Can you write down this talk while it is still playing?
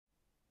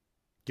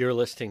You're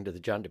listening to the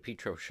John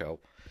DePietro Show.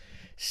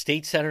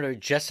 State Senator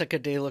Jessica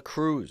De La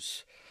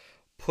Cruz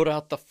put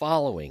out the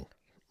following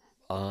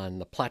on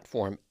the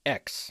platform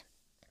X,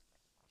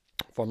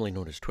 formerly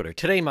known as Twitter.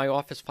 Today, my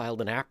office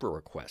filed an APRA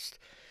request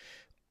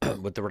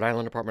with the Rhode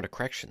Island Department of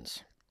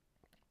Corrections.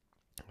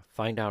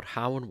 Find out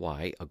how and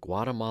why a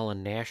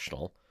Guatemalan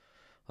national,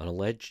 an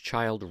alleged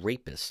child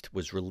rapist,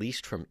 was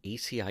released from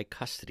ACI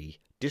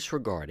custody,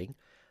 disregarding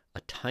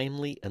a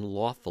timely and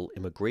lawful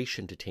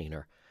immigration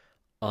detainer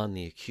on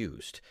the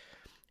accused.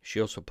 She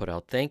also put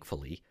out,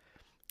 thankfully,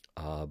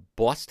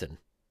 Boston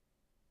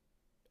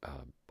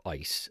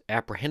ICE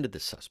apprehended the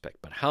suspect,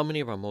 but how many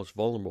of our most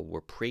vulnerable were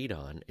preyed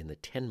on in the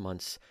 10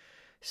 months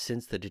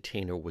since the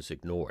detainer was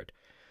ignored?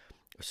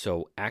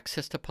 So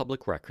access to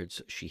public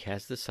records, she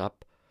has this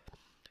up,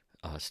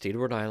 State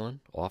of Rhode Island,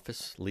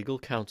 Office, Legal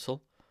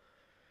Counsel.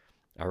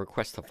 I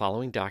request the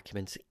following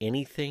documents,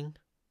 anything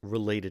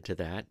related to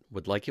that,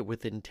 would like it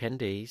within 10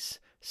 days,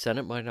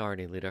 Senate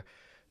Minority Leader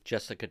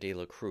Jessica De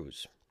La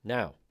Cruz.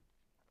 Now,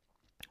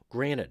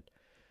 granted,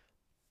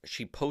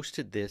 she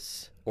posted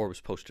this, or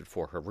was posted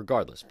for her,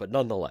 regardless, but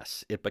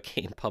nonetheless, it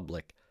became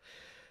public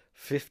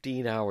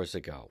 15 hours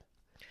ago.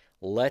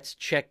 Let's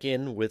check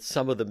in with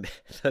some of the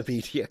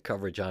media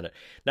coverage on it.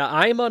 Now,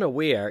 I'm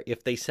unaware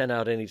if they sent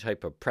out any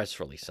type of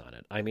press release on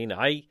it. I mean,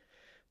 I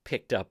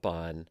picked up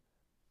on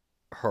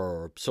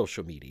her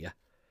social media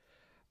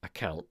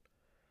account,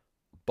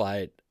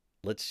 but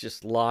let's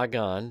just log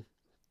on.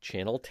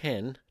 Channel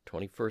 10,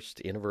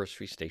 21st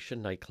Anniversary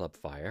Station, nightclub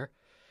fire.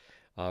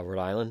 Rhode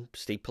Island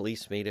State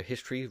Police made a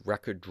history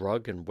record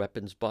drug and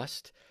weapons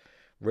bust.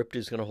 RIPT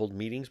is going to hold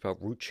meetings about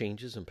route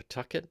changes in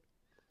Pawtucket.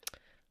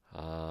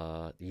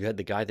 You had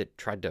the guy that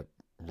tried to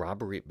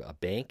rob a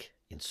bank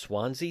in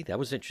Swansea. That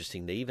was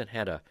interesting. They even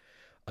had a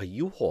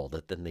U-Haul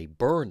that then they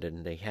burned,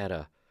 and they had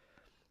a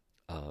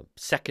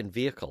second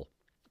vehicle,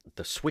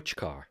 the switch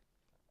car,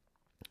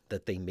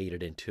 that they made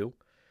it into.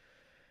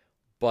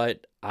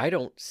 But I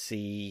don't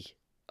see,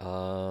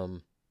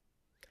 and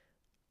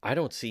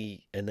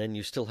then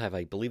you still have,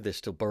 I believe there's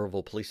still,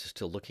 Burrillville Police is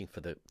still looking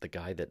for the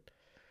guy that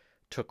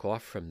took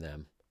off from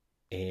them.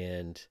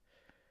 And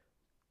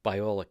by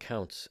all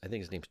accounts, I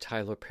think his name's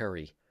Tyler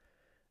Perry,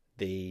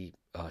 they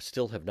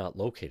still have not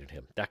located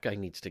him. That guy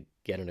needs to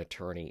get an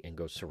attorney and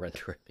go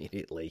surrender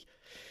immediately.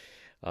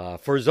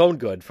 For his own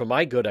good. For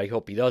my good, I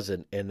hope he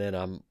doesn't. And then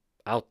I'm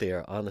out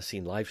there on the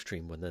scene live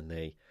stream when then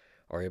they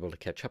are able to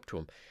catch up to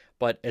him.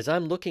 But as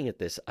I'm looking at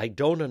this, I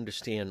don't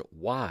understand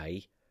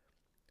why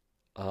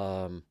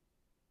no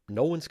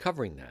one's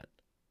covering that.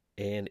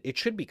 And it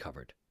should be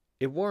covered.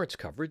 It warrants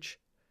coverage.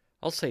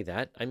 I'll say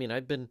that. I mean,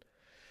 I've been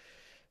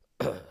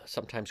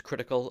sometimes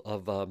critical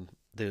of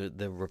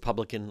the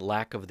Republican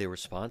lack of their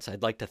response.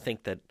 I'd like to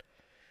think that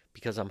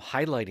because I'm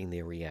highlighting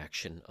their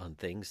reaction on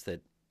things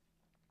that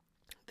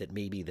that's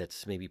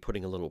maybe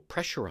putting a little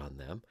pressure on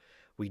them.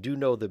 We do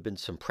know there have been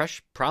some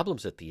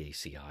problems at the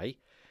ACI.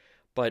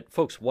 But,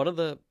 folks, one of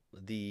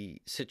the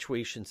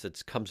situations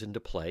that comes into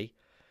play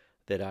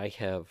that I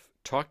have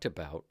talked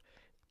about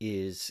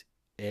is,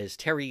 as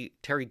Terry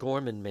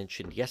Gorman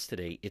mentioned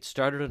yesterday, it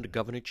started under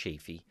Governor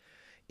Chafee,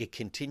 it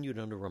continued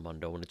under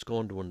Raimondo, and it's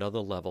going to another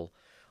level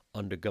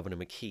under Governor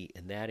McKee,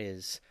 and that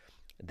is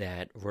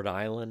that Rhode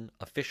Island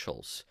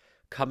officials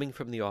coming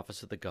from the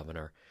office of the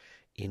governor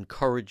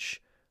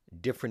encourage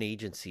different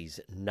agencies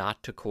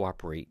not to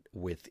cooperate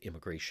with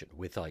immigration,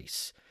 with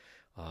ICE,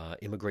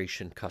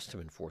 Immigration Custom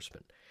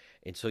Enforcement.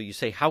 And so you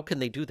say, how can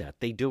they do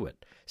that? They do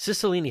it.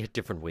 Cicilline had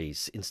different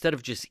ways. Instead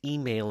of just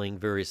emailing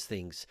various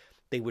things,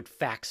 they would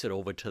fax it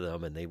over to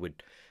them, and they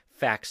would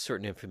fax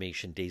certain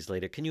information days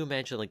later. Can you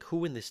imagine, like,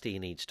 who in this day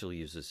and age still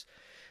uses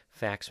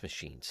fax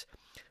machines?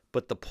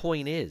 But the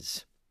point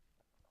is,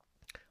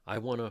 I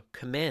want to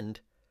commend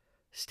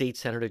State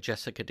Senator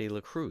Jessica De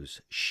La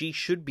Cruz. She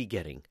should be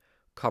getting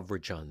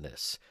coverage on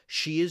this.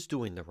 She is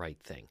doing the right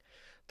thing.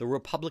 The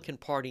Republican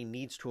Party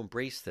needs to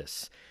embrace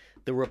this.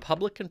 The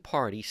Republican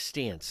Party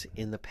stance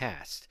in the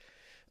past,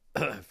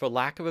 for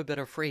lack of a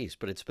better phrase,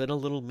 but it's been a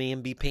little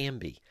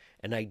mamby-pamby,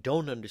 and I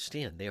don't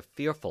understand. They're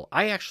fearful.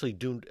 I actually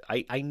do.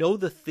 I know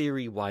the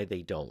theory why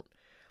they don't,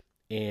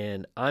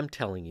 and I'm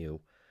telling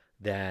you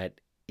that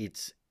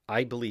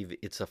I believe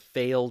it's a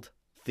failed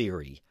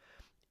theory,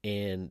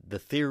 and the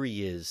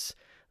theory is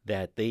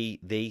that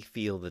they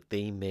feel that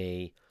they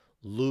may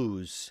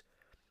lose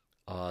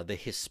the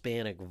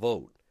Hispanic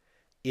vote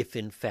if,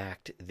 in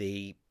fact,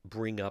 they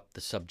bring up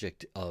the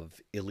subject of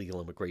illegal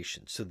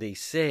immigration. So they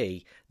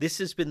say, this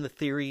has been the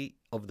theory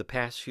of the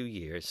past few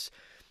years,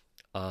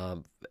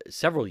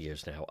 several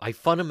years now. I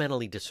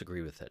fundamentally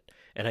disagree with it,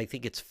 and I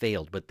think it's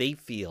failed. But they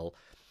feel,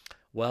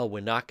 well, we're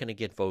not going to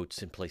get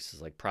votes in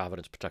places like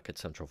Providence, Pawtucket,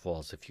 Central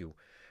Falls if you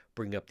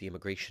bring up the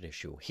immigration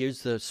issue.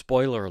 Here's the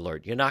spoiler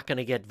alert. You're not going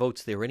to get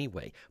votes there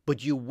anyway,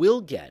 but you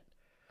will get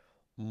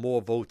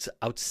more votes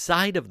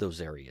outside of those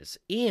areas.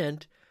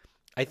 And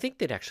I think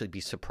they'd actually be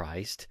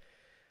surprised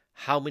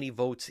how many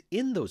votes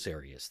in those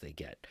areas they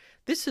get.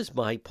 This is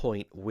my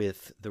point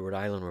with the Rhode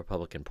Island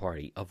Republican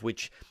Party, of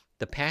which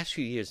the past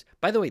few years,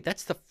 by the way,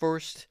 that's the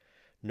first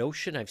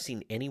notion I've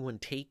seen anyone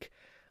take.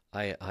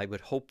 I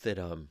would hope that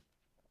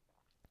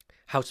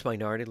House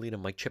Minority Leader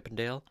Mike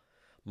Chippendale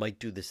might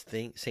do this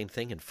same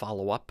thing, and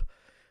follow up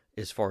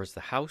as far as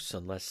the House,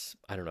 unless,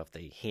 I don't know, if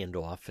they hand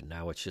off and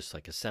now it's just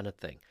like a Senate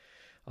thing.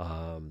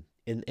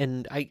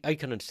 And I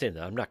can understand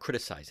that. I'm not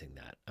criticizing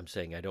that. I'm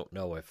saying I don't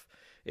know if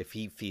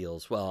he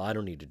feels, well, I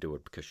don't need to do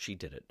it because she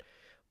did it.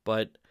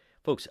 But,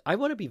 folks, I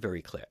want to be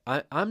very clear.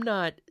 I'm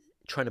not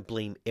trying to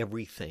blame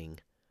everything,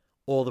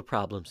 all the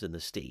problems in the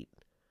state.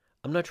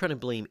 I'm not trying to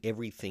blame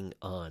everything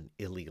on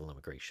illegal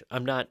immigration.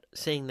 I'm not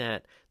saying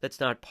that. That's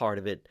not part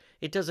of it.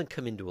 It doesn't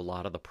come into a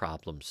lot of the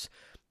problems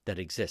that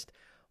exist.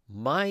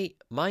 My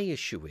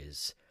issue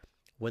is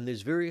when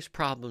there's various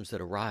problems that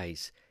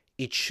arise,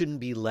 it shouldn't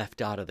be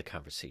left out of the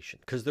conversation,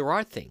 because there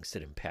are things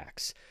that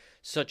impacts,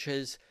 such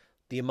as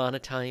the amount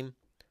of time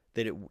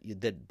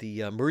that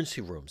the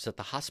emergency rooms at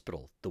the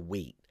hospital, the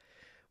wait.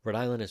 Rhode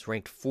Island is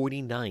ranked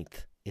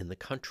 49th in the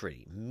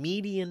country.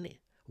 Median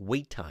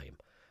wait time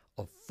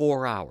of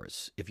 4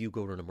 hours if you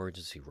go to an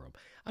emergency room.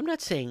 I'm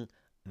not saying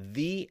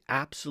the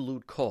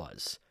absolute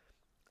cause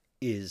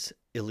is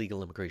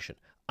illegal immigration.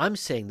 I'm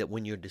saying that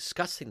when you're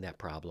discussing that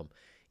problem,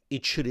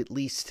 it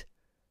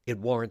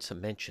warrants a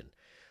mention.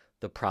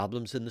 The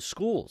problems in the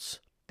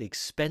schools, the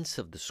expense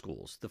of the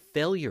schools, the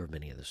failure of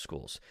many of the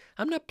schools.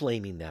 I'm not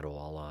blaming that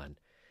all on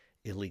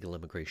illegal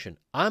immigration.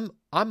 I'm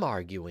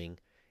arguing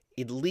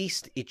at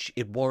least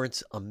it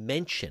warrants a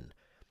mention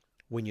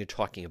when you're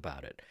talking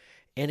about it.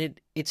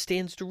 And it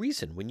stands to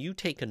reason. When you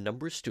take a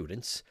number of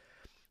students,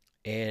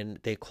 and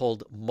they're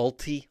called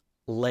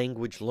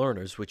multi-language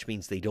learners, which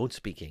means they don't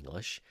speak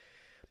English,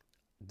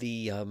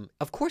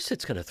 of course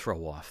it's going to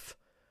throw off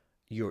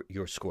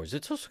your scores.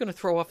 It's also going to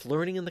throw off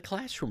learning in the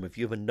classroom if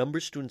you have a number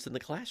of students in the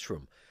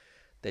classroom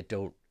that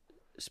don't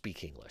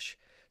speak English.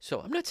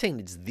 So I'm not saying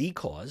it's the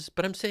cause,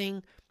 but I'm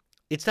saying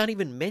it's not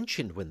even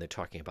mentioned when they're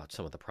talking about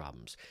some of the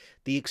problems.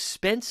 The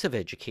expense of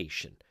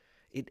education,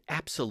 it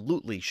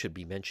absolutely should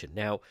be mentioned.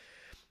 Now,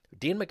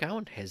 Dan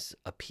McGowan has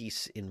a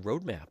piece in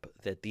Roadmap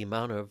that the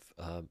amount of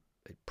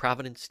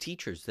Providence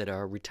teachers that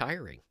are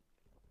retiring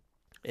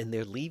and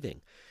they're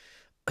leaving.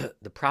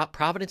 The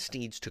Providence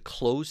needs to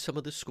close some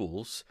of the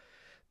schools.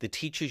 The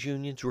teachers'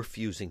 union's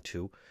refusing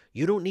to.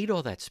 You don't need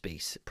all that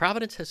space.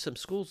 Providence has some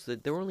schools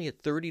that they're only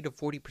at 30 to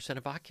 40%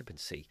 of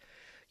occupancy.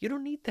 You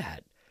don't need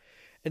that.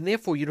 And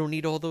therefore, you don't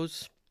need all the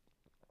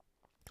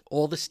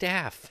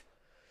staff.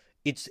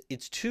 It's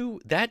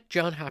that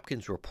John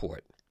Hopkins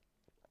report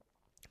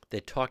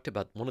that talked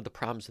about one of the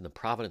problems in the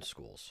Providence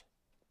schools.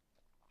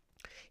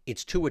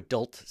 It's too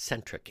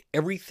adult-centric.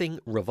 Everything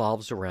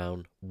revolves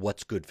around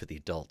what's good for the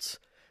adults.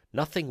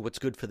 Nothing what's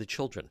good for the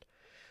children.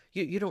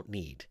 You don't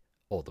need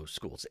all those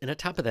schools. And on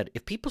top of that,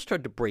 if people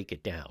started to break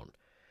it down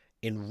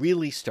and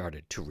really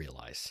started to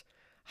realize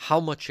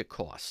how much it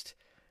cost,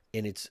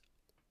 and it's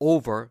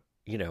over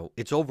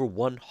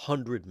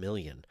 100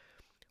 million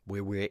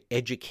where we're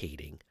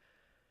educating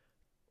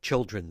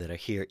children that are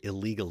here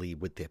illegally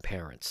with their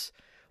parents.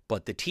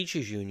 But the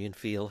teachers union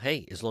feel,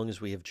 hey, as long as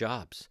we have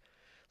jobs,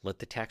 let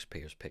the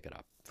taxpayers pick it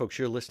up. Folks,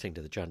 you're listening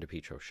to the John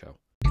DePietro Show.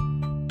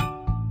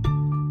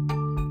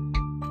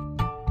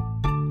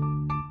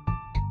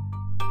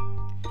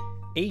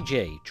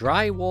 AJ,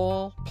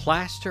 drywall,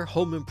 plaster,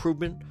 home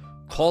improvement.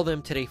 Call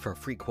them today for a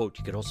free quote.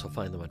 You can also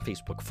find them on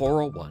Facebook,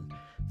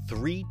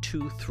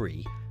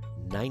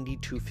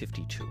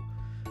 401-323-9252.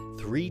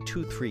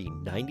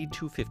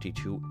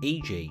 323-9252.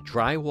 AJ,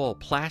 drywall,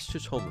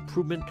 plasters, home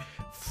improvement,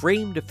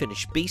 frame to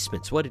finish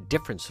basements. What a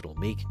difference it'll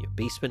make in your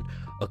basement.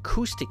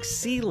 Acoustic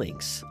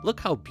ceilings. Look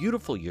how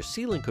beautiful your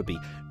ceiling could be.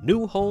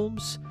 New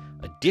homes,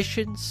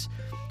 additions.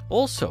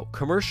 Also,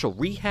 commercial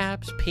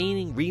rehabs,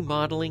 painting,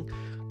 remodeling.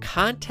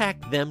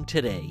 Contact them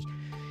today.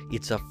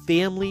 It's a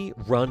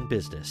family-run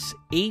business.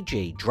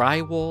 AJ,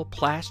 drywall,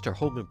 plaster,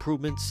 home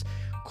improvements.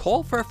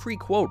 Call for a free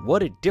quote.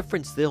 What a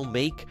difference they'll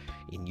make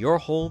in your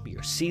home,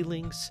 your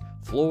ceilings,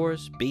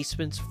 floors,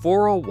 basements.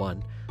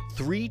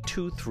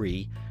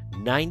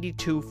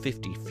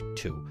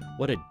 401-323-9252.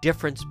 What a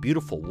difference.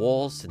 Beautiful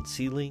walls and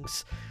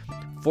ceilings.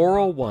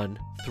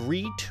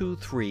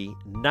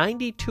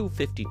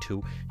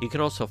 401-323-9252. You can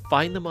also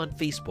find them on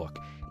Facebook.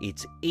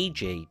 It's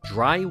AJ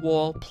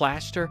Drywall,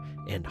 Plaster,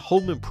 and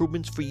Home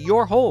Improvements for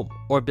your home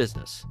or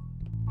business.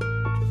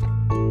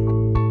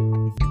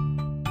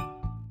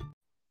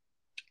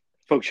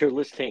 Folks, you're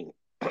listening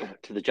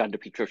to the John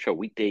DePietro Show.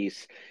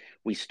 Weekdays,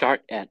 we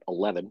start at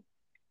 11.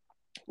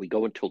 We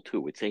go until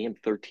 2. It's AM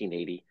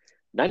 1380,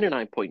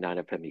 99.9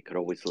 FM. You can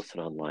always listen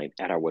online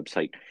at our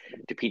website,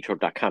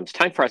 DePietro.com. It's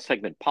time for our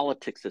segment,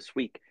 Politics This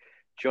Week.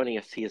 Joining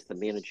us, he is the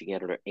managing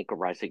editor,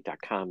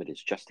 anchorrising.com. It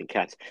is Justin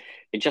Katz.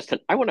 And Justin,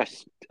 I want to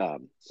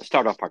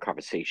start off our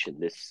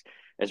conversation.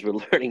 As we're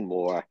learning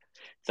more,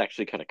 it's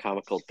actually kind of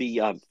comical.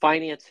 The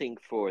financing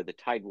for the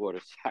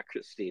Tidewater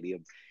Soccer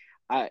Stadium,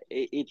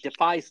 it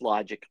defies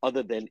logic,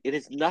 other than it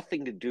has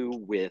nothing to do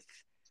with,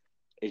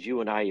 as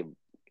you and I have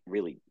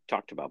really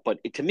talked about, but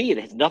to me, it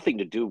has nothing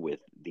to do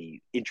with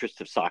the interest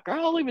of soccer.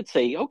 I'll even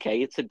say,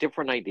 okay, it's a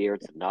different idea.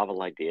 It's a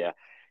novel idea.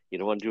 You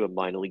don't want to do a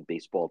minor league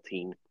baseball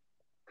team.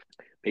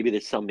 Maybe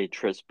there's some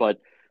interest, but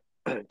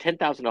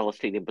 $10,000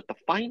 stadium. But the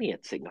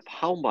financing of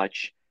how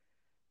much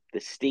the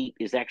state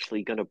is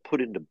actually going to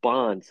put into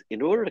bonds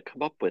in order to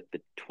come up with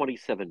the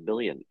 27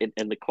 million,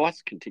 and the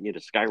costs continue to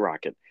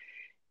skyrocket.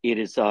 It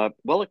is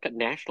well, it got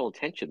national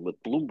attention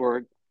with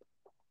Bloomberg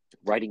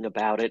writing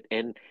about it,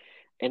 and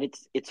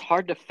it's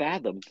hard to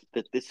fathom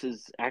that this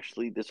is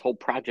actually this whole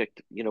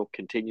project,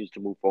 continues to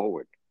move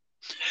forward.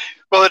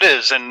 Well, it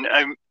is, and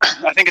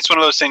I think it's one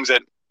of those things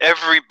that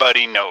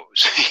everybody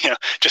knows.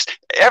 Just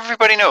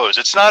everybody knows.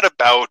 It's not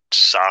about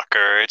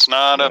soccer. It's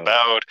not No.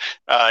 about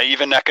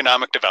even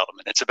economic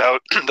development. It's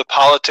about the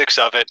politics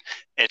of it.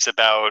 It's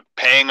about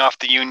paying off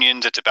the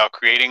unions. It's about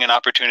creating an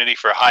opportunity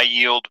for high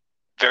yield,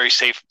 very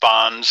safe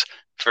bonds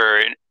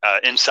for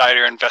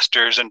insider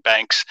investors and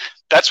banks.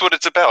 That's what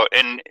it's about,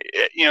 and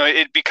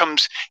it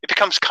becomes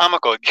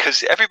comical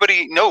because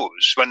everybody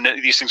knows when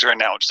these things are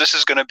announced. This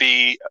is going to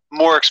be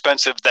more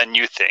expensive than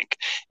you think,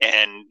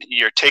 and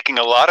you're taking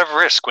a lot of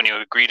risk when you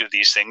agree to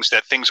these things.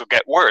 That things will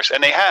get worse,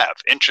 and they have.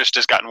 Interest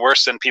has gotten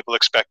worse than people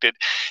expected,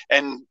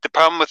 and the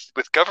problem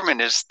with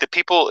government is the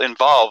people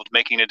involved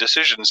making the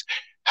decisions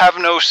have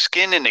no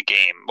skin in the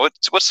game.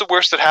 What's the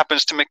worst that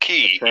happens to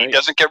McKee? Right. He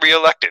doesn't get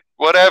reelected.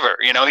 Whatever.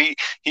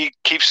 He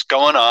keeps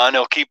going on.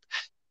 He'll keep,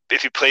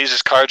 if he plays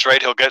his cards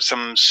right, he'll get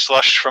some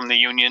slush from the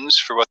unions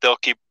for what they'll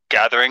keep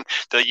gathering.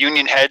 The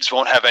union heads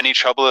won't have any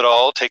trouble at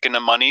all taking the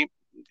money.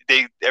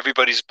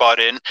 Everybody's bought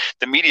in.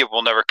 The media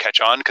will never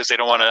catch on because they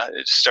don't want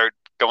to start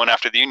going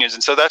after the unions.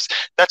 And so that's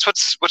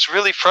what's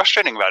really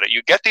frustrating about it.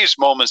 You get these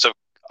moments of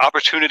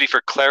opportunity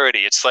for clarity.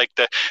 It's like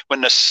when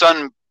the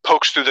sun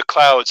pokes through the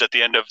clouds at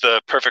the end of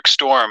the perfect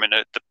storm, and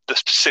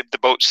the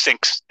boat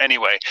sinks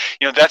anyway.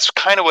 That's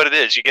kind of what it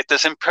is. You get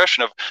this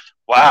impression of,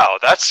 wow,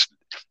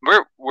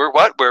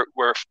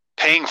 we're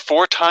paying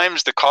 4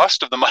 times the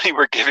cost of the money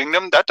we're giving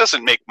them. That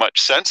doesn't make much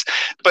sense.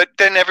 But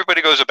then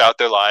everybody goes about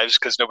their lives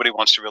because nobody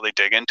wants to really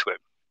dig into it.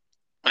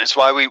 And it's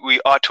why we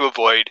ought to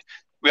avoid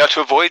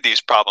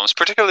these problems,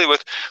 particularly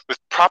with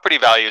property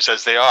values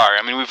as they are.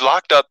 I mean, we've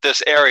locked up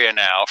this area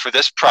now for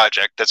this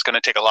project that's going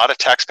to take a lot of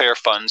taxpayer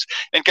funds.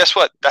 And guess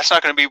what? That's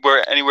not going to be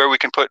anywhere we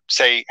can put,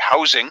 say,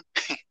 housing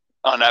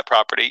on that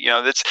property.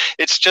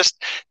 It's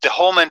just the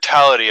whole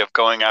mentality of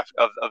going after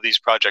of these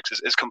projects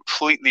is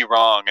completely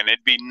wrong. And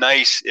it'd be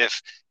nice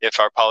if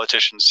our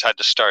politicians had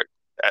to start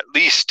at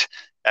least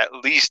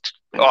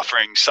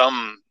offering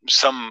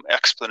some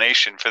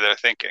explanation for their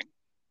thinking.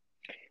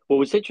 What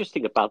was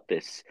interesting about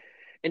this,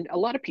 and a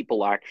lot of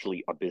people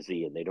actually are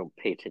busy and they don't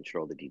pay attention to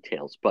all the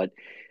details, but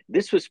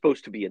this was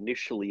supposed to be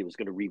initially, it was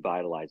going to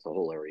revitalize the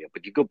whole area.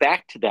 But you go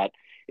back to that,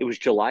 it was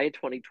July of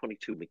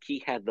 2022.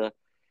 McKee had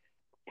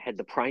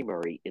the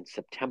primary in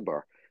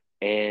September,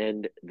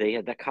 and they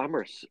had the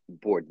Commerce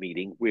Board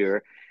meeting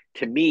where,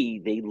 to me,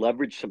 they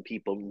leveraged some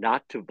people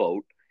not to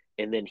vote,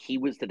 and then he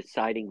was the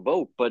deciding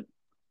vote. But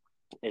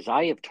as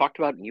I have talked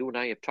about, and you and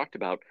I have talked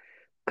about,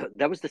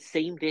 that was the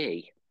same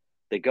day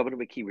that Governor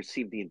McKee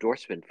received the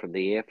endorsement from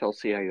the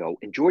AFL-CIO,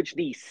 and George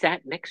Nee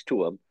sat next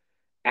to him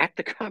at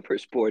the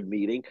Commerce Board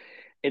meeting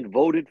and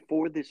voted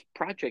for this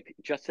project.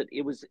 Just that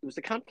it was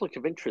a conflict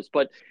of interest.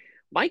 But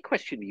my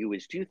question to you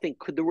is, do you think,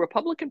 could the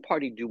Republican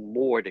Party do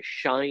more to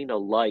shine a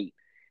light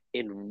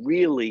and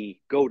really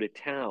go to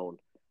town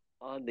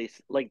on this?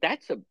 Like,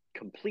 that's a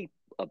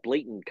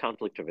blatant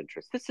conflict of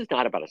interest. This is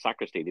not about a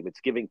soccer stadium.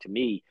 It's giving, to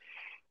me,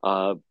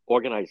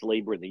 organized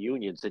labor and the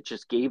unions that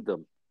just gave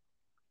them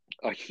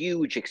a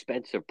huge,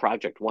 expensive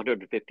project,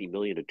 $150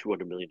 million to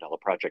 $200 million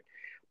project.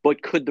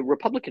 But could the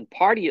Republican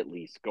Party at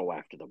least go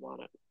after them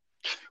on it?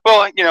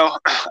 Well,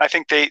 I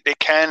think they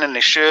can and they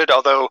should,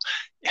 although,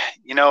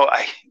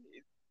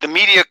 the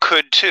media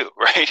could too,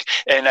 right?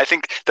 And I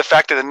think the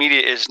fact that the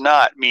media is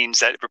not means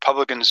that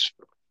Republicans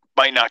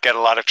might not get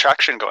a lot of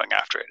traction going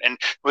after it. And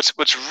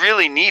what's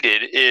really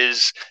needed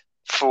is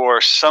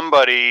for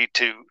somebody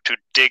to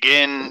dig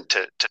in,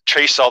 to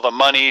trace all the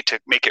money, to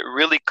make it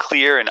really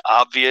clear and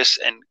obvious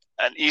and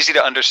easy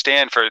to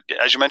understand for,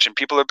 as you mentioned,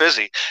 people are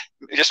busy.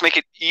 Just make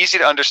it easy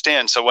to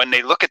understand. So when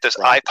they look at this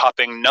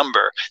eye-popping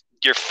number,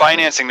 you're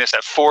financing this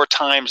at 4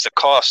 times the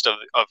cost of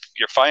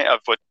your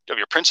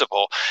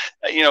principal.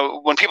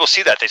 When people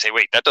see that, they say,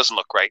 "Wait, that doesn't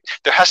look right."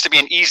 There has to be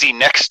an easy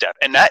next step,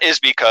 and that is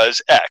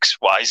because X,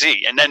 Y,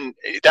 Z, and then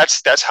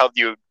that's how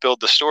you build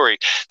the story.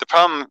 The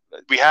problem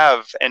we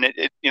have, and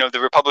the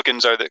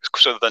Republicans are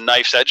sort of the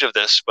knife's edge of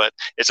this, but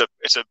it's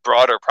a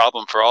broader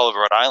problem for all of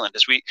Rhode Island,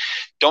 is we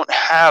don't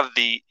have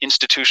the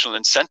institutional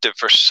incentive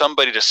for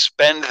somebody to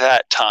spend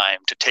that time,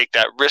 to take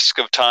that risk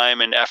of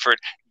time and effort,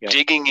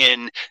 digging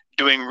in.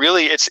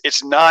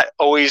 It's not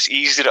always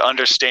easy to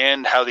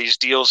understand how these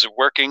deals are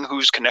working,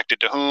 who's connected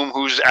to whom,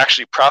 who's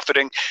actually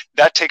profiting.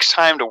 That takes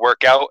time to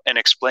work out and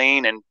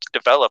explain and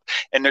develop.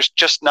 And there's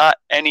just not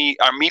any,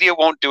 our media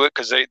won't do it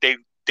because they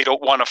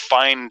don't want to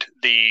find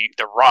the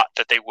rot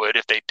that they would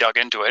if they dug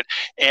into it.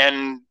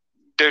 And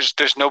there's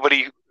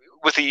nobody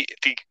with the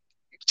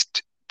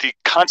the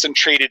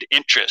concentrated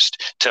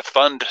interest to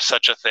fund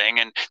such a thing,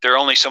 and there are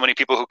only so many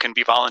people who can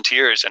be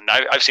volunteers. And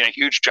I've seen a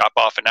huge drop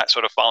off in that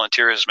sort of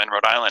volunteerism in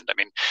Rhode Island. I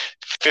mean,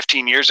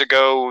 15 years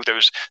ago,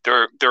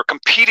 there were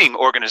competing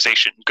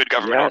organizations, good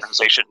government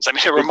organizations. I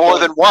mean, there were more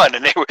than one,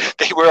 and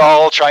they were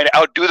all trying to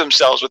outdo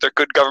themselves with their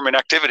good government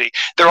activity.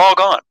 They're all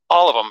gone,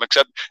 all of them,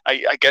 except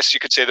I guess you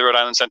could say the Rhode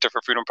Island Center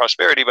for Freedom and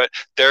Prosperity, but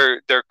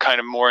they're kind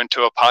of more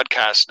into a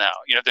podcast now.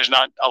 There's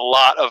not a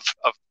lot of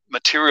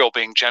material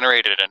being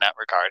generated in that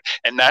regard,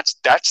 and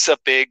that's a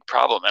big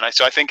problem. And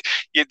so I think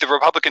the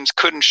Republicans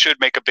could and should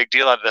make a big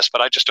deal out of this,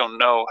 but I just don't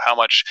know how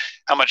much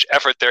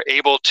effort they're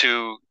able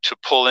to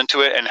pull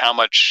into it, and how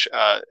much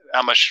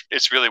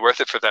it's really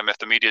worth it for them if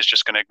the media is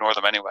just going to ignore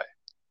them anyway.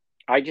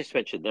 I just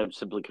mentioned them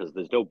simply because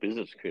there's no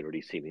business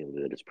community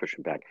seemingly that is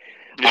pushing back.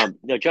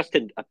 Now,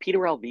 Justin, Peter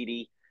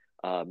Alviti,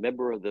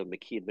 member of the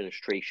McKee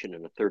administration,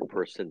 and a third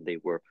person, they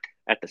were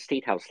at the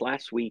State House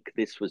last week.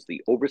 This was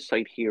the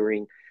oversight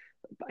hearing.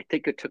 I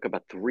think it took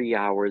about 3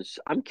 hours.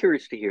 I'm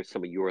curious to hear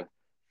some of your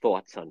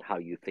thoughts on how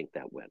you think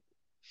that went.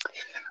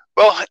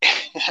 Well,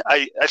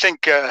 I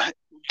think Dan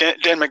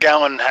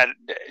McGowan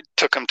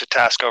took him to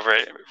task over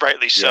it,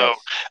 rightly so. Yes.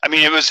 I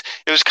mean, it was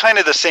kind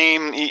of the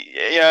same.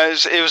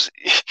 It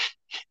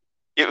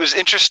was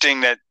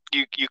interesting that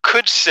you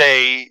could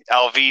say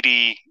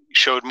Alviti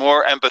showed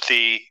more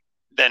empathy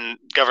than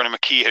Governor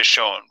McKee has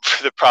shown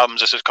for the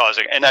problems this is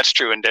causing. And that's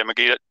true, and Dan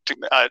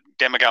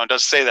McGowan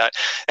does say that.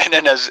 And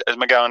then as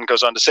McGowan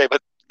goes on to say,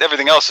 but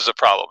everything else is a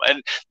problem.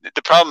 And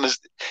the problem is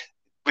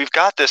we've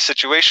got this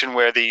situation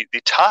where the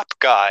top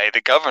guy,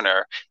 the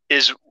governor,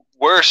 is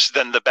worse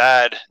than the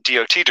bad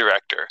DOT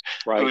director,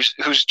 right,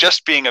 who's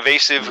just being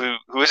evasive, who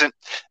isn't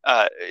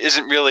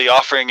really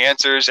offering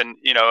answers. And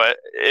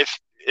if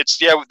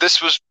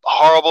this was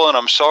horrible and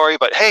I'm sorry,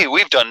 but hey,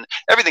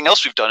 everything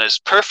else we've done is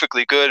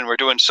perfectly good, and we're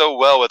doing so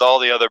well with all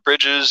the other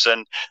bridges.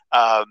 And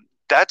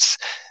that's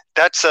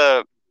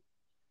a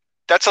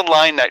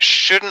line that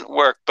shouldn't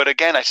work. But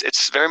again,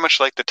 it's very much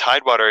like the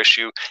Tidewater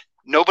issue.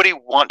 Nobody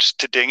wants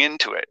to dig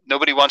into it.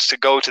 Nobody wants to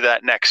go to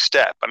that next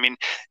step. I mean,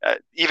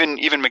 even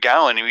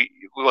McGowan,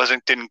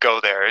 didn't go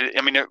there.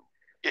 I mean,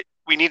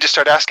 we need to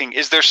start asking: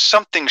 is there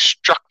something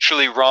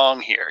structurally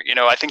wrong here?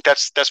 I think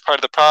that's part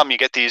of the problem. You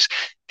get these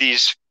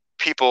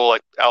people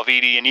like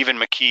Alviti and even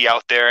McKee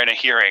out there in a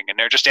hearing, and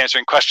they're just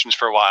answering questions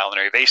for a while, and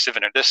they're evasive,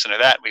 and they're this and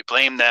they're that, and we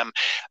blame them.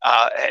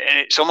 And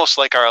it's almost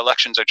like our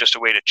elections are just a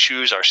way to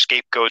choose our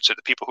scapegoats, or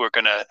the people who are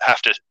going to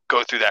have to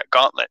go through that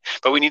gauntlet.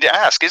 But we need to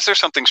ask, is there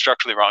something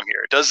structurally wrong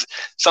here? Does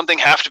something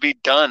have to be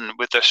done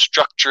with the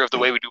structure of the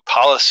way we do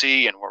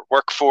policy and our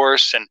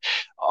workforce and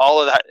all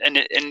of that? And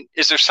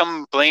is there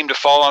some blame to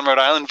fall on Rhode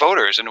Island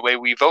voters in the way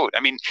we vote? I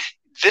mean,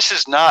 this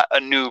is not a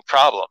new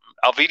problem.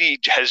 Alviti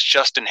has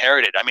just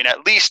inherited. I mean,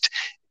 at least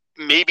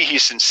maybe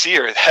he's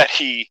sincere that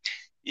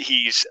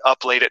he's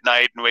up late at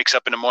night and wakes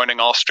up in the morning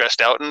all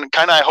stressed out, and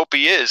kind of I hope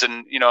he is.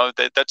 And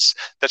that's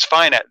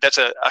fine. That's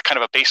a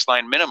kind of a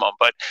baseline minimum.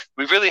 But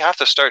we really have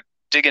to start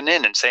digging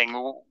in and saying,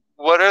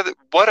 what are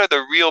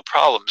the real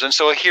problems? And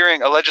so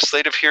a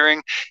legislative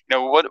hearing,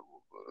 what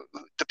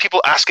the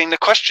people asking the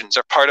questions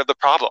are part of the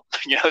problem.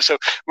 So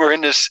we're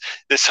in this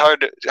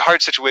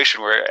hard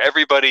situation where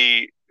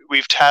everybody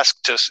we've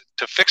tasked to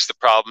fix the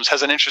problems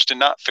has an interest in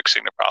not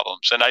fixing the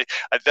problems. And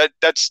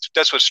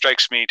that's what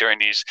strikes me during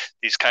these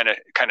kind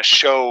of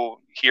show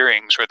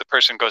hearings, where the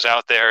person goes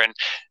out there and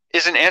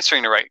isn't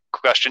answering the right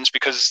questions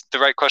because the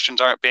right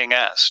questions aren't being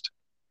asked.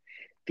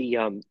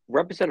 The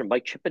Representative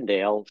Mike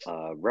Chippendale,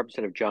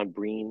 Representative John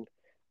Breen,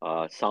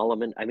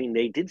 Solomon, I mean,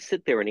 they did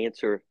sit there and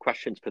answer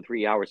questions for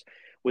 3 hours.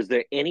 Was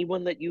there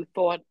anyone that you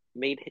thought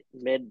made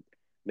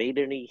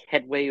any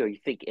headway, or you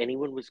think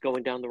anyone was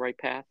going down the right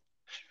path?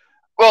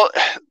 Well,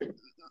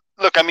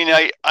 look, I mean,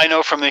 I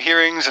know from the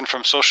hearings and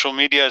from social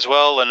media as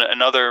well,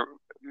 and other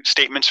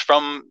statements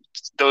from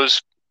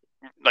those,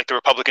 like the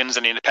Republicans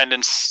and the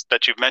independents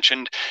that you've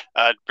mentioned,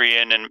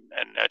 Breen and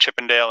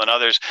Chippendale and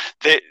others,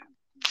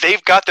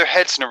 they've got their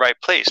heads in the right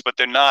place, but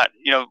they're not,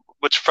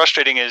 what's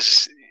frustrating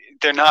is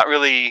they're not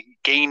really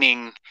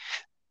gaining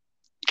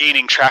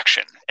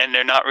traction, and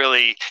they're not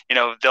really,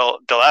 they'll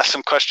ask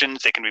some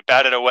questions, they can be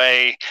batted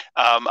away.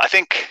 I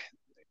think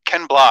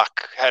Ken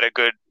Block had a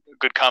good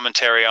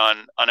commentary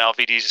on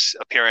Alviti's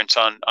appearance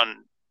on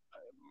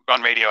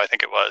radio, I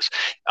think it was,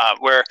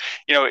 where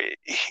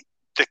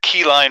the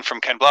key line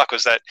from Ken Block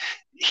was that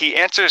he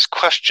answers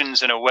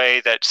questions in a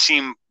way that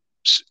seem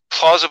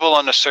plausible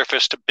on the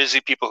surface to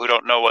busy people who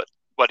don't know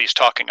what he's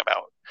talking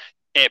about.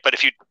 But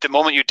the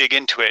moment you dig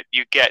into it,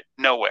 you get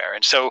nowhere.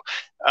 And so,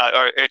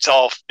 or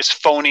it's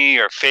phony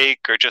or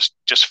fake or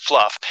just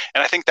fluff.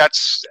 And I think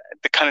that's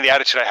the kind of the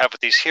attitude I have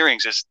with these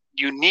hearings is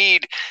you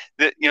need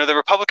the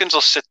Republicans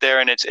will sit there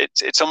and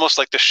it's almost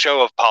like the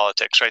show of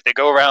politics, right? They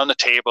go around the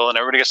table and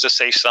everybody gets to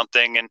say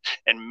something, and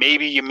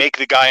maybe you make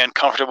the guy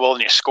uncomfortable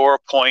and you score a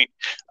point,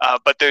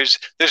 but there's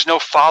no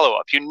follow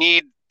up. You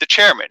need the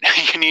chairman,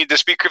 you need the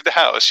Speaker of the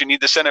House, you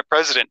need the Senate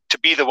President to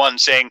be the one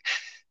saying,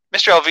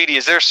 Mr. Alviti,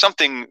 is there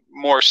something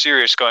more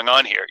serious going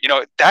on here?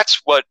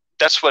 That's what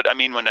that's what I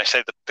mean when I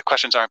say that the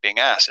questions aren't being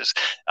asked. Is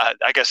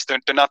I guess they're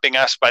not being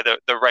asked by the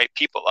right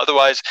people.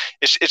 Otherwise,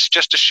 it's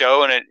just a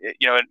show, and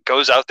it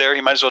goes out there.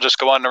 He might as well just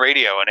go on the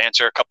radio and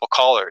answer a couple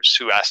callers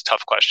who ask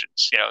tough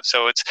questions.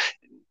 So it's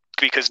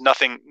because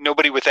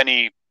nobody with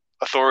any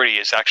authority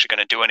is actually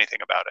going to do anything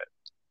about it.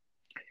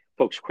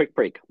 Folks, quick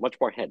break. Much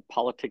more ahead.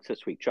 Politics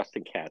This Week.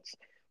 Justin Katz,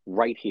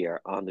 right here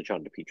on the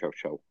John DePietro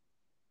Show.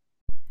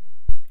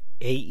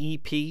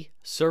 AEP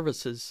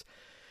Services.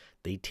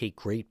 They take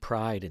great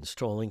pride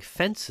installing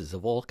fences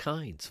of all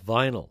kinds,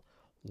 vinyl,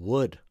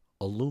 wood,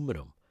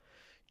 aluminum,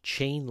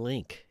 chain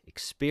link.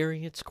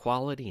 Experience,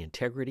 quality,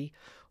 integrity.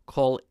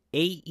 Call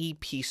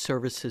AEP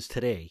Services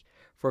today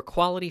for a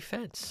quality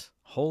fence,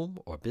 home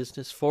or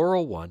business.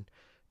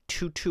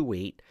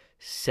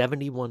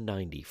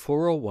 401-228-7190.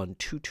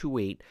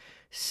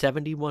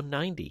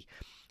 401-228-7190.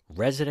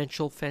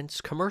 Residential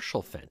fence,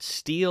 commercial fence,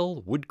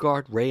 steel, wood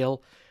guard,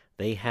 rail.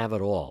 They have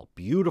it all.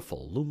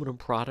 Beautiful aluminum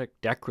product,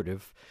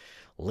 decorative.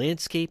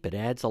 Landscape, it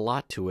adds a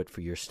lot to it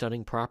for your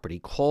stunning property.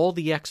 Call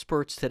the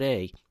experts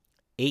today.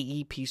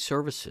 AEP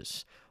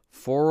Services,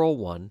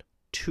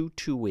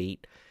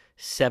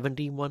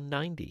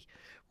 401-228-7190.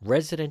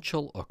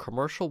 Residential or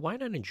commercial, why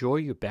not enjoy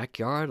your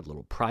backyard, a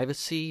little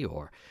privacy,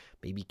 or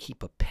maybe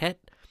keep a pet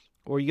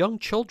or young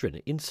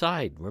children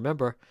inside?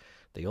 Remember,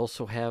 they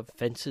also have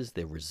fences.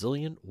 They're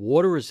resilient,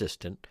 water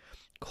resistant.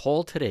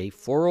 Call today,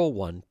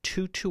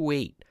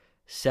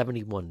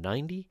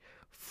 401-228-7190.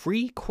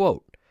 Free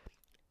quote.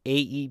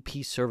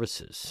 AEP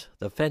Services,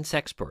 the fence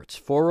experts,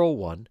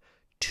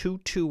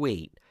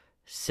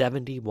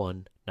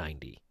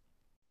 401-228-7190.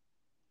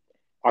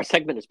 Our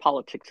segment is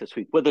Politics This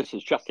Week. With us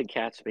is Justin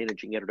Katz,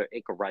 managing editor,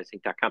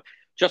 anchorrising.com.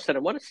 Justin, I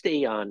want to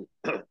stay on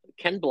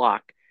Ken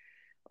Block.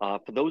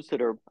 For those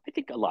that are, I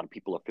think a lot of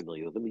people are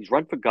familiar with him. He's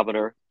run for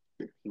governor.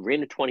 He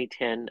ran in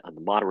 2010 on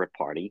the moderate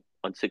party,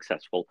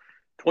 unsuccessful.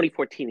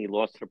 2014, he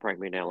lost to the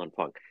primary in Alan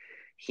Funk.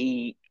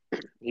 He's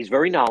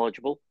very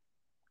knowledgeable,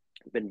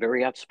 been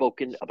very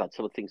outspoken about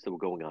some of the things that were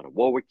going on in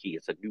Warwick. He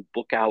has a new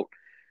book out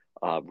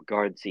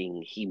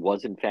regarding he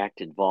was, in fact,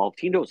 involved.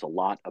 He knows a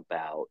lot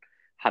about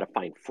how to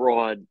find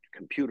fraud,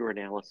 computer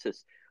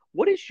analysis.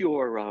 What is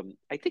your,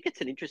 I think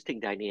it's an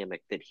interesting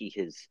dynamic that he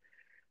has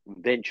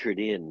ventured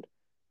in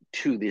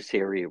to this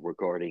area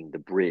regarding the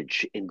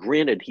bridge. And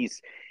granted,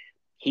 he's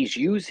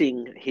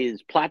using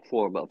his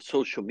platform of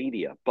social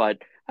media,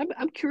 but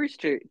I'm curious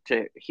to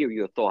hear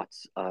your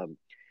thoughts.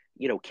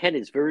 Ken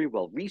is very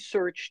well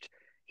researched.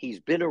 He's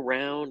been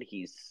around.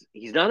 He's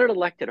not an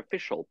elected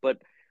official,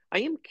 but I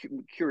am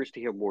curious to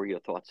hear more of your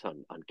thoughts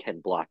on Ken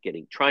Block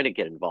trying to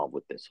get involved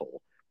with this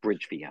whole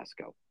bridge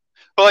fiasco.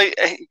 Well,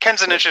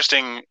 Ken's an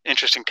interesting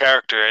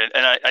character,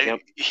 and I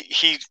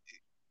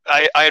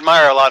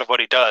admire a lot of what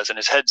he does, and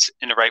his head's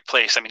in the right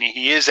place. I mean,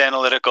 he is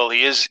analytical.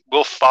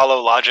 Will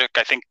follow logic.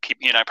 I think he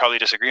and I probably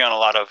disagree on a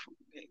lot of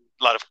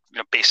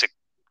basic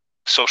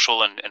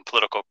social and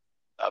political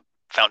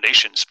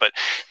foundations, but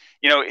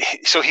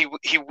so he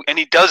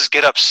does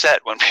get upset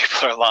when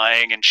people are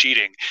lying and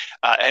cheating,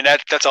 and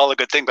that's all a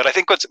good thing. But I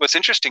think what's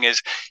interesting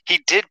is he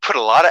did put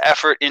a lot of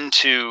effort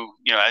into,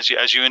 as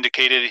you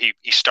indicated,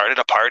 he started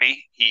a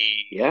party.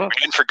 He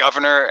ran for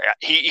governor.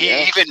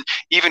 He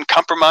even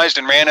compromised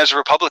and ran as a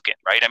Republican,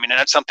 right? I mean, and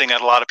that's something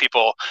that a lot of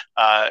people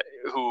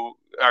who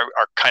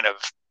are kind of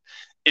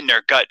in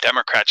their gut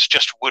Democrats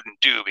just wouldn't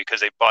do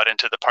because they bought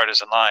into the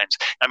partisan lines.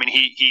 I mean,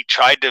 he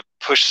tried to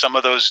push some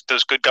of those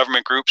good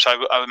government groups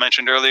I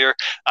mentioned earlier,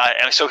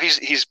 and so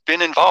he's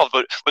been involved.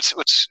 But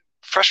what's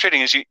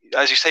frustrating is,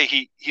 as you say,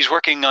 he's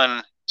working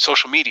on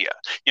social media.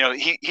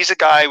 He's a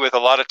guy with a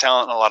lot of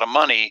talent and a lot of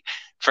money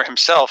for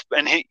himself,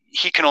 and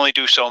he can only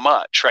do so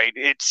much, right?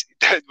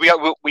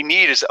 What we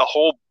need is a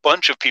whole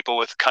bunch of people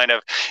with kind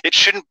of, it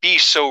shouldn't be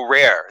so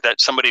rare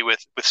that somebody with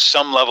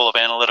some level of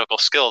analytical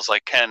skills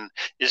like Ken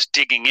is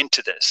digging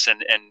into this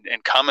and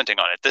commenting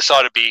on it. There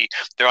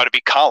ought to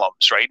be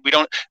columns, right?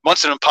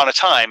 Once upon a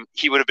time,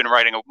 he would have been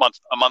writing a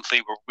monthly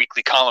or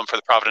weekly column for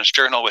the Providence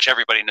Journal, which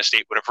everybody in the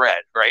state would have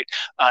read, right?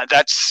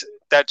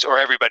 Or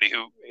everybody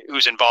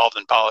who's involved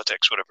in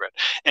politics would have read,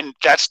 and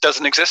that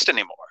doesn't exist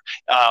anymore.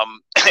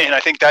 And I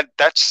think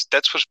that's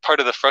what's part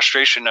of the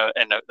frustration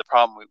and the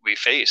problem we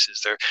face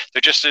is there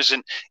just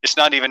isn't. It's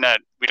not even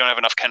that we don't have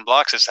enough Ken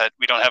Blocks; it's that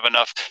we don't have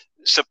enough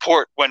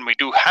support when we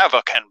do have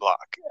a Ken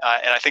Block,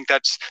 and I think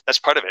that's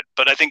part of it.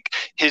 But I think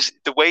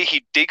the way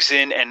he digs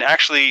in and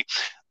actually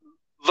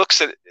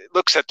looks at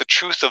the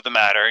truth of the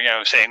matter,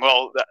 saying,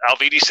 well,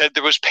 Alviti said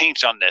there was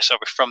paint on this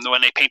from when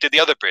they painted the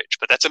other bridge,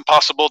 but that's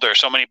impossible. There's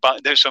so many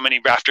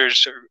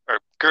rafters or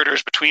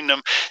girders between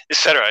them,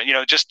 etc.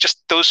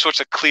 Just those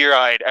sorts of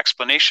clear-eyed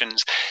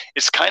explanations.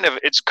 It's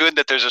good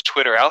that there's a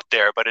Twitter out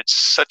there, but it's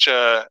such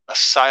a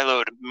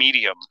siloed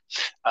medium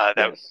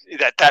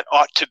that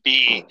ought to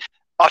be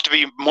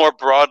more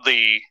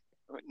broadly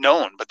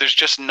known. But there's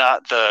just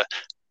not the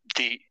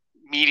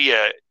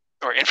media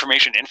or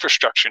information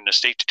infrastructure in the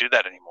state to do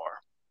that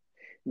anymore.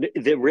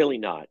 They're really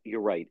not. You're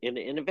right. And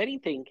if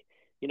anything,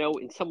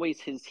 in some ways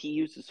he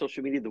uses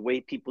social media the way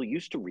people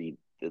used to read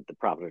the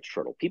Providence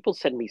Journal. People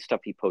send me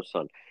stuff he posts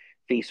on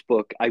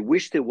Facebook. I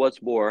wish there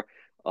was more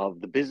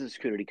of the business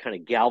community kind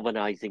of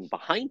galvanizing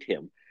behind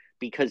him,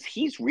 because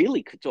he's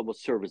really could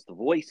almost serve as the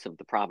voice of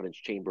the Providence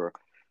Chamber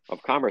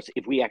of Commerce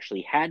if we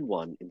actually had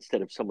one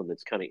instead of someone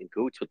that's kind of in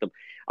cahoots with them.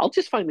 I'll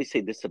just finally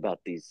say this about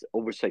these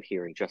oversight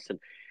hearings, Justin.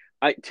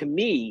 To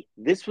me,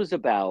 this was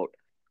about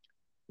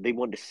they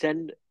wanted to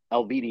send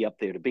Alviti up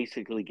there to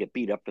basically get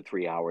beat up for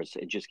 3 hours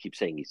and just keep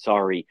saying he's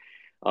sorry.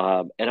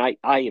 And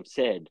I have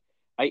said,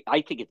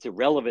 I think it's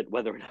irrelevant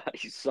whether or not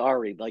he's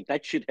sorry. Like,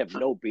 that should have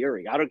no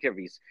bearing. I don't care if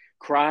he's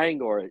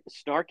crying or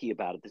snarky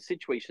about it. The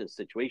situation is a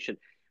situation.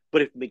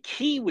 But if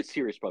McKee was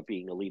serious about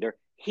being a leader,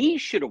 he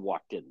should have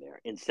walked in there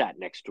and sat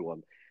next to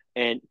him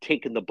and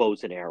taken the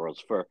bows and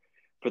arrows for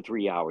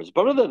 3 hours.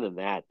 But other than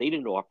that, they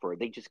didn't offer.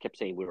 They just kept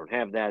saying, we don't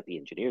have that. The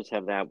engineers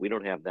have that. We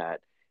don't have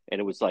that. And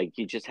it was like,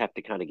 you just have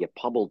to kind of get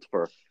pummeled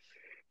for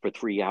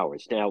 3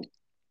 hours. Now,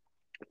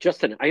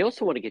 Justin, I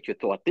also want to get your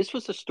thought. This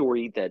was a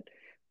story that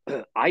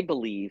I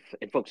believe,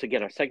 and folks,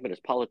 again, our segment is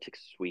politics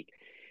this week.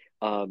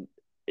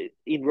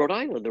 In Rhode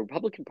Island, the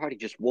Republican Party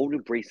just won't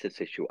embrace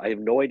this issue. I have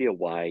no idea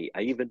why.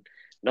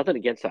 Nothing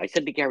against it. I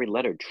said to Gary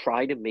Leonard,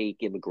 try to make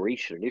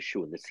immigration an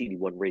issue in the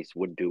CD1 race,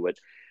 wouldn't do it.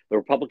 The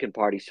Republican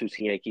Party,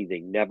 Susie Yankee, they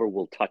never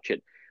will touch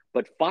it.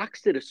 But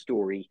Fox did a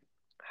story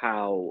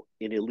how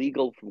an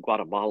illegal from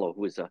Guatemala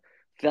who was a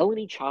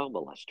felony child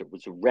molester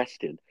was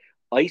arrested.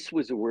 ICE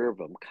was aware of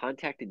him,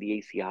 contacted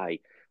the ACI,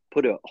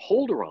 put a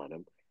holder on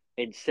him,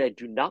 and said,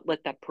 do not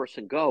let that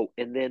person go.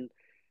 And then,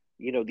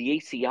 the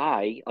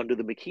ACI, under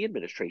the McKee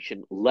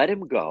administration, let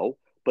him go,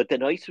 but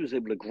then ICE was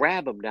able to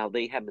grab him. Now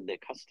they have him in their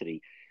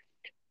custody.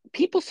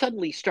 People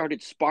suddenly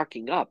started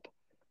sparking up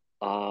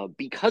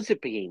because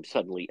it became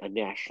suddenly a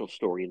national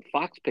story, and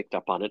Fox picked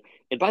up on it.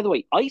 And by the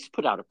way, ICE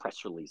put out a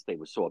press release. They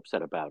were so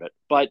upset about it.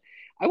 But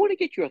I want to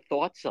get your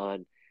thoughts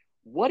on,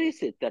 what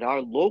is it that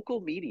our local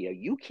media,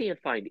 you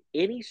can't find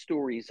any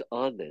stories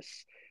on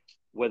this,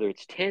 whether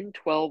it's 10,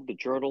 12, the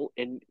Journal,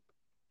 and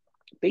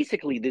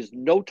basically there's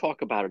no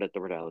talk about it at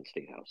the Rhode Island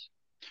State House.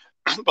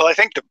 Well, I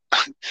think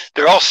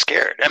they're all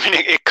scared. I mean,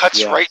 it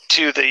cuts right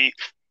to the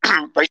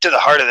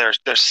heart of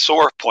their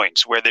sore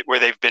points where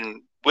they've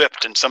been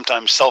whipped and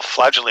sometimes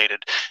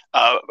self-flagellated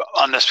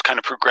on this kind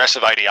of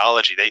progressive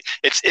ideology.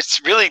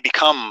 It's really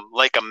become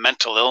like a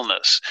mental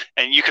illness,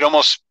 and you could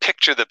almost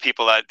picture the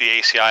people at the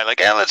ACI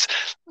like,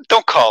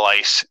 don't call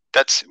ICE.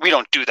 We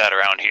don't do that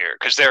around here,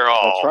 because they're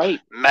all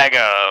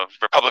MAGA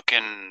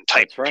Republican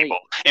type people.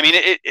 I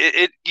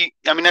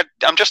mean,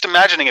 I'm just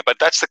imagining it, but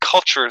that's the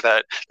culture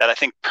that I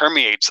think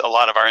permeates a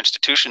lot of our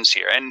institutions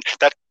here, and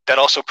that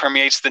also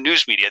permeates the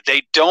news media.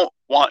 They don't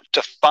want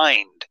to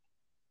find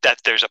that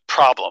there's a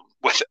problem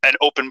with an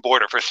open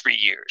border for 3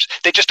 years.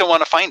 They just don't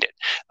want to find it.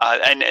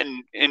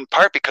 And in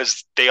part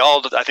because they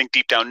all, I think,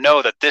 deep down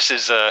know that this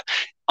is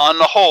on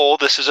the whole,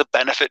 this is a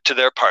benefit to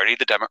their party,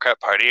 the Democrat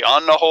Party.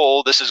 On the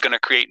whole, this is going to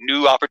create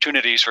new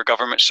opportunities for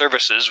government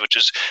services, which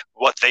is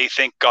what they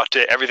think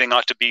everything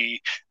ought to be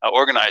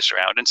organized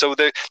around. And so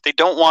they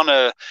don't want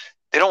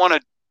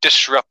to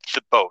disrupt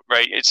the boat,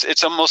 right?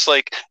 It's almost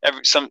like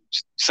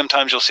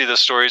sometimes you'll see the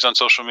stories on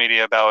social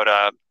media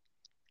about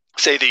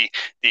say the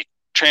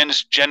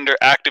transgender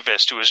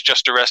activist who was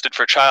just arrested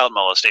for child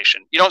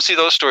molestation. You don't see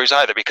those stories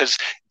either, because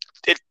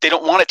they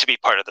don't want it to be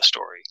part of the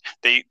story.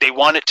 They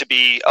want it to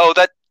be,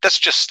 that's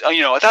just,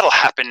 that'll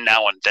happen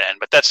now and then,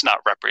 but that's not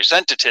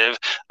representative.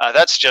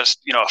 That's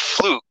just, a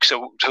fluke.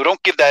 So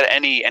don't give that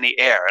any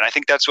air. And I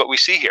think that's what we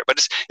see here.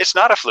 But it's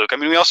not a fluke. I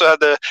mean, we also had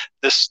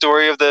the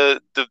story of the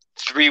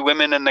 3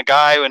 women and the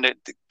guy and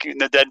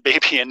the dead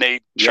baby, and they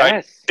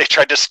tried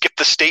to skip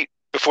the state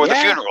before the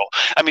funeral.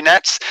 I mean,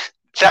 that's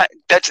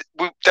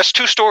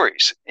 2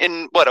 stories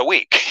in a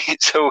week.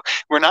 So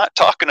we're not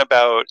talking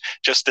about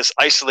just this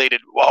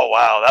isolated,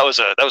 wow, that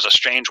was a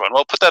strange one.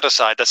 Well, put that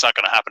aside. That's not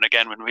going to happen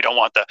again. When we don't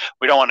want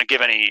to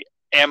give any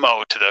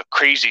ammo to the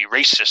crazy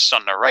racists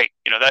on the right.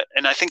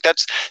 And I think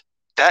that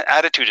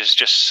attitude is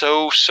just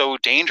so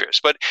dangerous.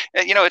 But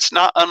it's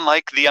not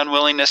unlike the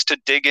unwillingness to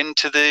dig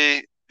into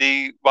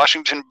the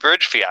Washington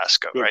Bridge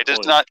fiasco, right?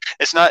 It's not.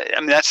 I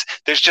mean,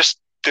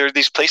 there are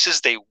these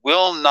places they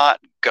will not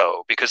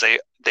go, because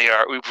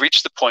we've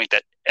reached the point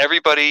that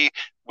everybody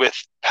with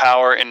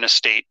power in the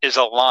state is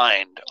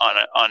aligned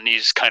on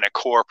these kind of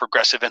core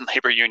progressive and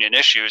labor union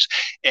issues,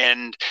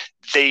 and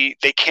they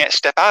can't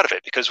step out of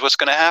it, because what's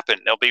going to happen?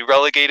 They'll be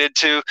relegated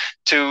to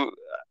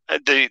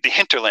the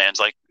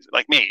hinterlands,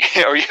 like me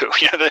or you.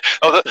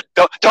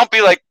 Don't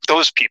be like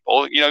those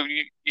people.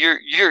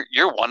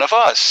 You're one of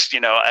us.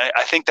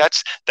 I think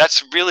that's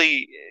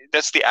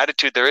the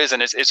attitude there is,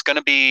 and it's going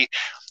to be.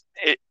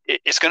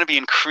 It's going to be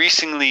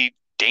increasingly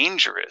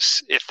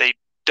dangerous if they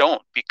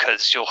don't,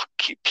 because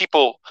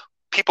people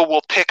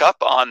will pick up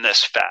on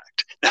this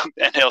fact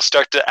and they'll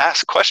start to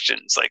ask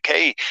questions like,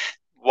 hey,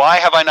 why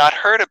have I not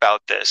heard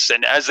about this?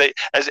 And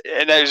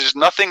and there's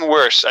nothing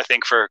worse, I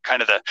think, for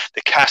kind of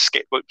the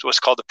cascade,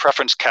 what's called the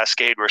preference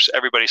cascade, where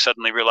everybody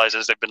suddenly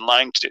realizes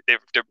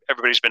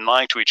everybody's been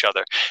lying to each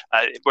other.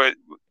 Where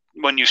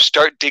when you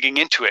start digging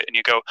into it and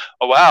you go,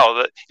 oh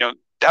wow,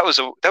 that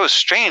was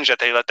strange that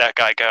they let that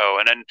guy go.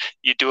 And then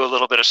you do a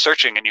little bit of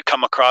searching and you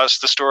come across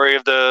the story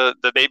of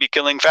the baby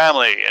killing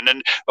family, and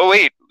then, oh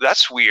wait,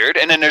 that's weird,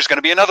 and then there's going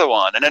to be another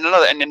one, and then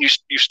another, and then you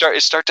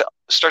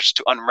starts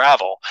to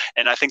unravel.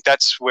 And I think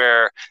that's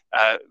where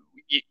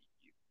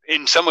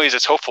in some ways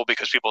it's hopeful,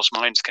 because people's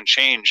minds can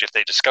change if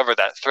they discover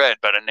that thread.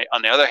 But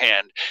on the other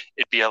hand,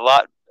 it'd be a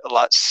lot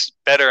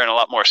better and a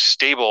lot more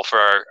stable for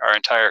our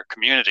entire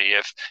community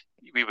if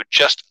we would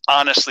just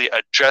honestly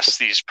address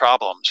these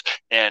problems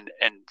and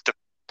the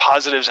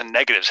positives and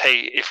negatives.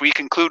 Hey, if we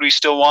conclude we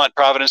still want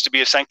Providence to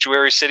be a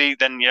sanctuary city,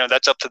 then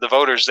that's up to the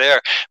voters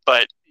there,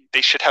 but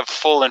they should have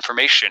full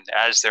information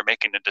as they're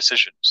making the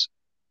decisions.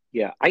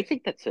 Yeah, I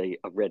think that's a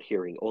red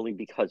herring, only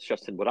because,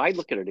 Justin, what I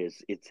look at it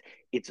is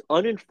it's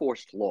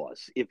unenforced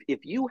laws.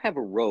 If you have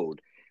a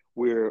road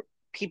where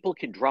people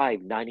can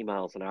drive 90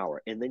 miles an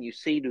hour, and then you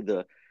say to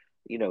the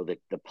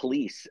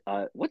police,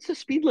 what's the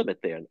speed limit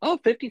there? Oh,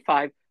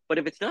 55. But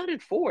if it's not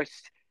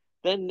enforced,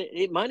 then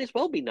it might as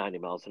well be 90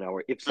 miles an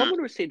hour. If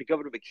someone were saying to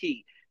Governor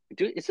McKee,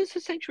 is this a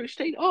sanctuary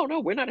state? Oh, no,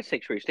 we're not a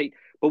sanctuary state.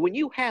 But when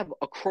you have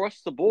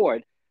across the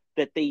board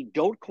that they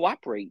don't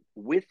cooperate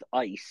with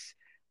ICE,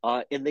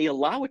 and they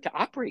allow it to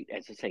operate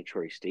as a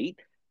sanctuary state,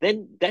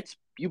 then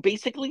you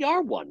basically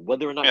are one,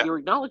 whether or not you're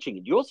acknowledging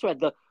it. You also had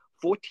the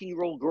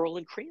 14-year-old girl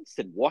in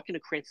Cranston walking to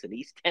Cranston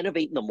East, 10 of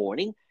 8 in the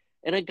morning,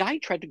 and a guy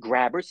tried to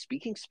grab her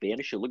speaking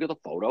Spanish. You look at the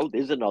photo,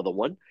 there's another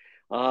one.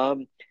 I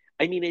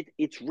mean,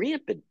 it's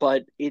rampant,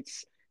 but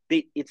it's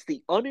the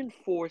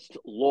unenforced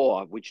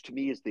law, which to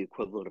me is the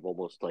equivalent of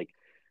almost like,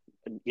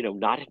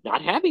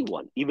 not having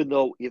one, even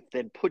though if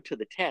then put to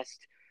the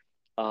test,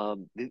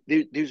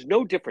 there's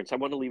no difference. I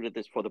want to leave it at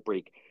this for the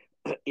break.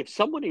 If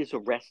someone is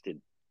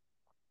arrested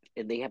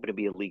and they happen to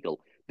be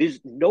illegal, there's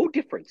no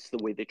difference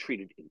the way they're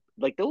treated.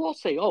 Like, they'll all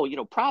say, oh,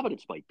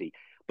 Providence might be,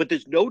 but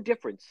there's no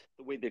difference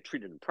the way they're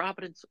treated in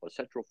Providence or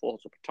Central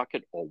Falls or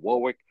Pawtucket or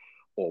Warwick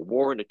or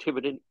Warren or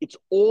Tiverton. It's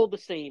all the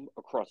same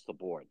across the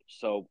board.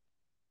 So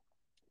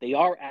they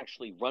are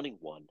actually running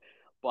one,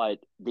 but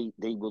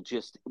they will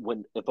just,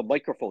 if a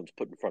microphone's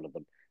put in front of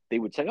them, they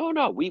would say, oh,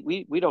 no,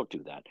 we don't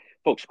do that.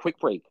 Folks, quick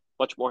break.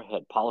 Much more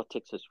ahead.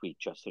 Politics This Week,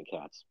 Justin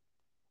Katz.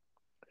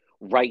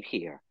 Right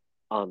here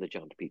on the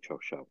John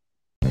DePietro Show.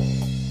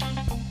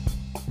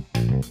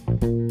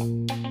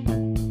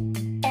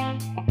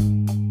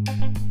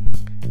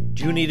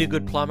 Do you need a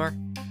good plumber?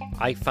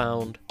 I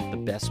found the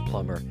best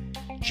plumber,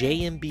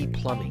 J&B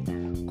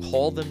Plumbing.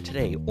 Call them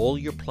today. All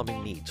your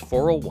plumbing needs.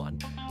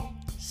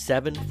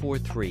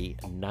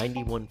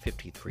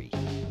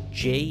 401-743-9153.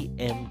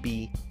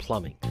 J&B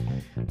Plumbing.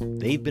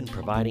 They've been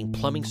providing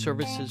plumbing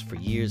services for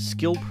years.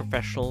 Skilled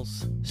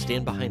professionals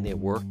stand behind their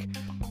work.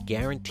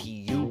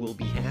 Guarantee you will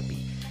be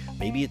happy.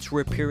 Maybe it's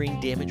repairing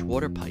damaged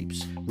water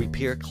pipes,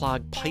 repair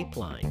clogged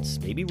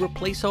pipelines, maybe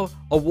replace a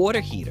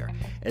water heater,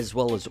 as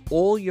well as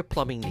all your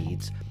plumbing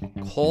needs.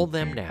 Call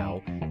them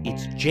now.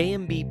 It's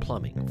J&B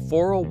Plumbing,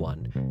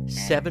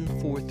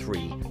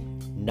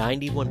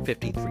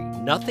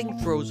 401-743-9153. Nothing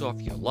throws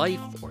off your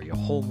life or your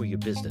home or your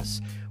business.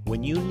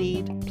 When you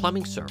need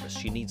plumbing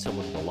service, you need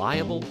someone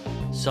reliable,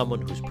 someone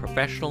who's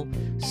professional,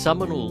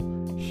 someone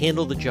who'll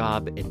handle the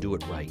job and do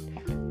it right.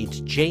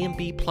 It's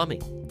J&B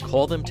Plumbing.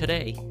 Call them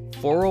today,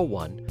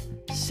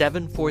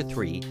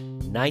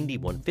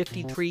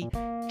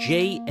 401-743-9153,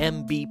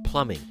 J&B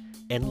Plumbing,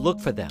 and look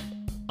for them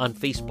on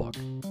Facebook.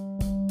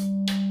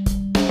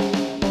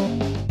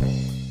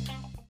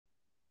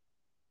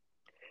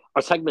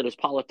 Our segment is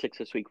Politics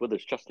This Week. With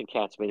us, Justin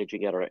Katz,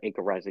 managing editor at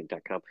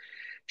anchorrising.com.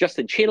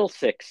 Justin, Channel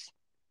 6,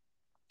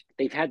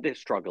 they've had their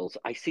struggles.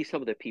 I see some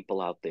of the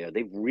people out there.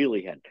 They've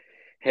really had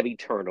heavy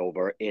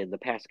turnover in the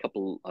past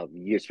couple of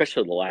years,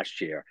 especially the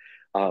last year.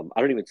 I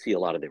don't even see a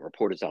lot of their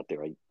reporters out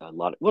there.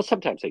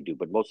 Sometimes I do,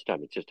 but most of the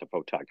time it's just a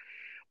photog.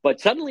 But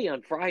suddenly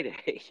on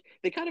Friday,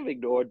 they're kind of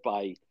ignored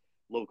by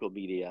local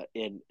media.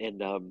 And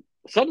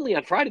suddenly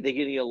on Friday, they're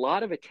getting a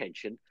lot of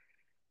attention.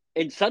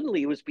 And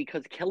suddenly it was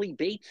because Kelly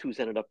Bates, who's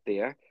ended up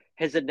there,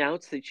 has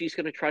announced that she's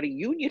going to try to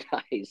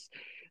unionize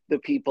the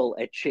people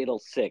at Channel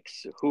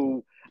 6,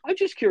 who, I'm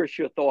just curious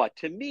your thought.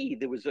 To me,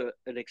 there was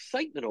an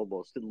excitement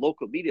almost in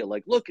local media,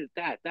 like, look at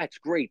that, that's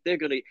great. They're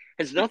going to,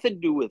 has nothing to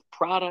do with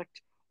product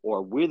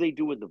or where they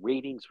do in the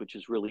ratings, which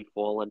has really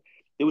fallen.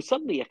 There was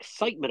suddenly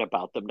excitement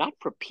about them, not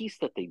for peace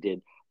that they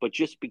did, but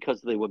just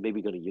because they were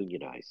maybe going to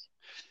unionize.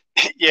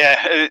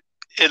 Yeah,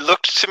 it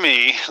looked to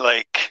me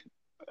like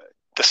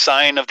the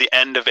sign of the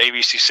end of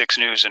ABC6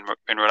 News in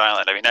Rhode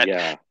Island. I mean,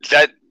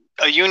 that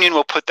a union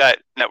will put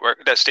that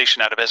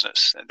station out of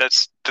business.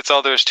 That's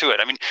all there is to it.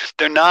 I mean,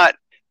 they're not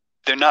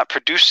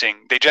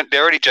producing. They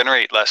already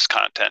generate less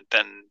content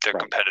than their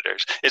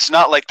competitors. It's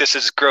not like this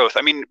is growth.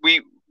 I mean,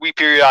 we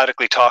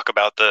periodically talk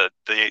about the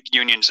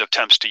union's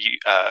attempts to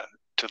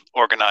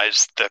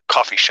organize the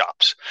coffee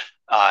shops,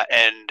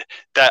 and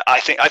that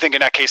I think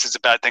in that case it's a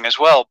bad thing as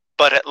well.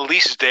 But at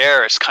least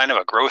there, it's kind of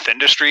a growth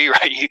industry,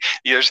 right?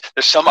 There's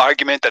some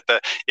argument that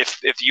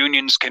if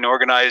unions can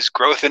organize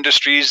growth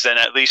industries, then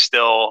at least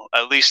they'll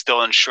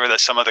ensure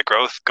that some of the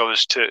growth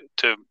goes to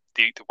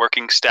the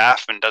working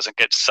staff and doesn't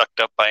get sucked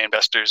up by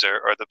investors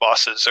or the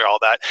bosses or all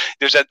that.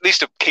 There's at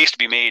least a case to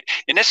be made.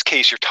 In this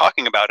case, you're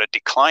talking about a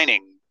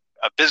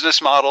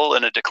business model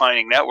and a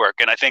declining network.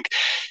 And I think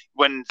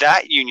when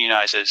that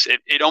unionizes,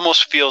 it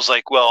almost feels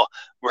like, well,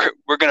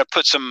 we're going to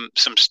put some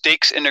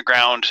stakes in the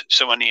ground.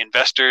 So when the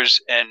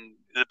investors and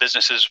the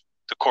businesses,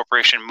 the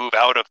corporation move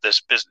out of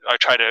this business or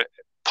try to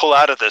pull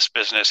out of this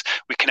business,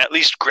 we can at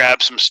least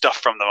grab some stuff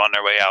from them on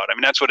their way out. I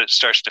mean, that's what it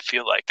starts to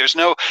feel like. There's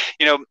no,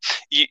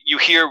 you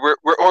hear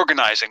we're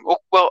organizing.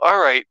 Well, all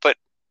right, but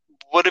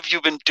what have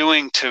you been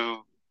doing to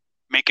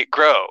make it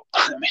grow?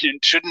 I mean,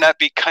 shouldn't that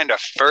be kind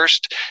of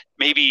first?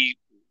 Maybe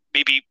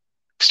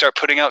start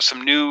putting out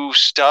some new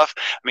stuff.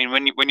 I mean,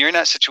 when you're in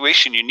that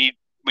situation,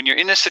 when you're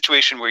in a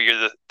situation where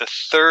you're the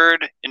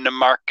third in the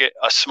market,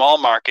 a small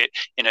market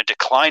in a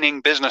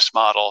declining business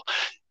model,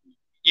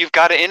 you've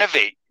got to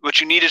innovate. What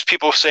you need is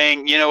people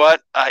saying, you know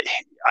what,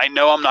 I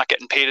know I'm not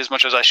getting paid as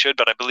much as I should,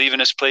 but I believe in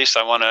this place.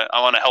 I want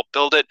to help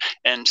build it,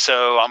 and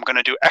so I'm going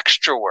to do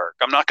extra work.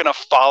 I'm not going to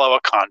follow a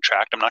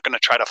contract. I'm not going to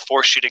try to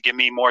force you to give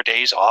me more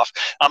days off.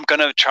 I'm going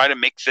to try to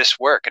make this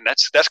work, and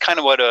that's kind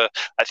of what I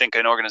think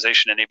an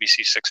organization in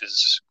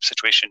ABC6's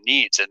situation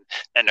needs,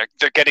 and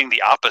they're getting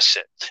the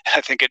opposite.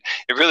 I think it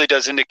really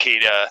does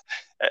indicate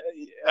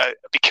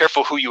be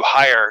careful who you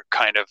hire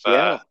kind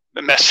of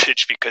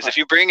message, because if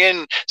you bring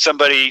in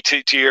somebody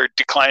to your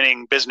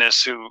declining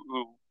business who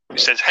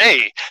says,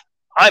 hey,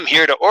 I'm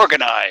here to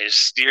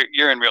organize,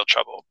 you're in real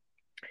trouble.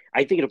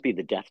 I think it'll be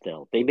the death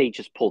knell. They may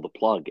just pull the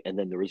plug and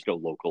then there is no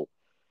local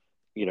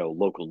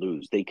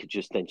news. They could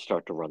just then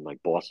start to run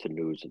like Boston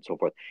news and so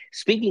forth.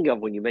 Speaking of,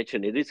 when you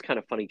mentioned, it is kind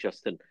of funny,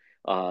 Justin,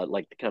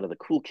 like kind of the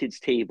cool kids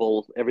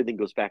table, everything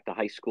goes back to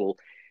high school.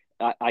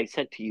 I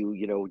sent to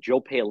you,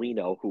 Joe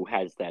Paolino, who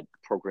has that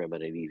program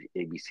on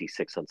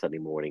ABC6 on Sunday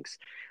mornings.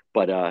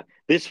 But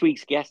this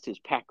week's guest is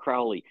Pat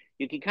Crowley.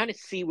 You can kind of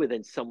see where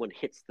then someone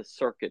hits the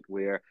circuit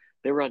where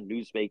they're on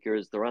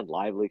Newsmakers, they're on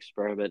Lively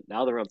Experiment,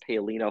 now they're on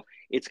Paolino.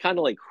 It's kind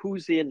of like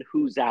who's in,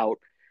 who's out.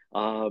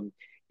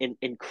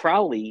 And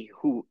Crowley,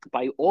 who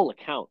by all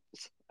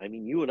accounts, I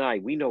mean, you and I,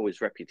 we know his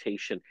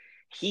reputation.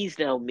 He's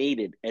now made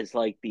it as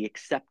like the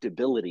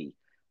acceptability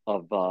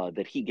of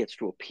that he gets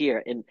to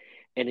appear. And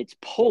it's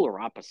polar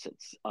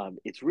opposites.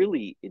 It's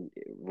really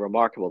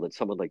remarkable that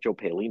someone like Joe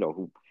Paolino,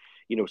 who,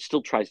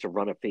 still tries to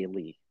run a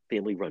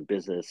family-run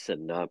business,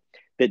 and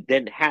that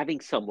then having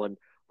someone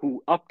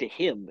who, up to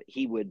him,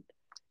 he would,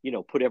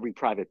 put every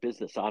private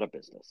business out of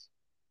business.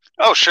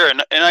 Oh, sure.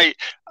 And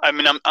I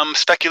mean, I'm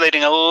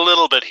speculating a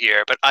little bit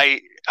here, but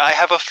I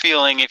have a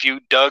feeling if you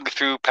dug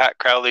through Pat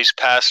Crowley's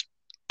past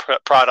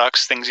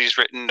products, things he's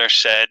written or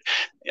said,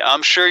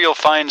 I'm sure you'll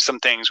find some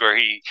things where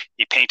he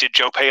painted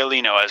Joe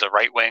Paolino as a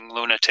right-wing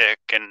lunatic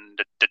and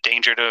the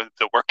danger to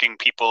the working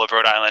people of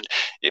Rhode Island.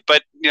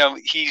 But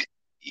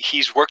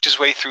he's worked his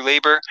way through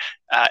labor,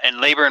 and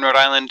labor in Rhode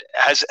Island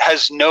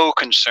has no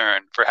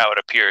concern for how it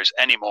appears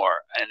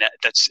anymore, and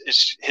that's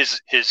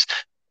his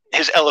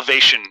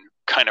elevation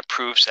kind of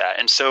proves that.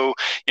 And so,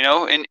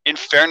 in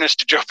fairness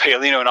to Joe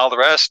Paolino and all the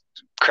rest,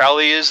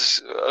 Crowley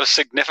is a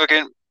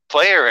significant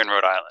player in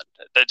Rhode Island.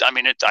 I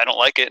mean, I don't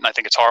like it, and I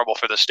think it's horrible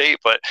for the state,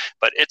 but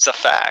it's a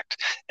fact.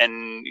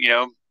 And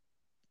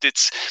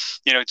it's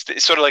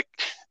sort of like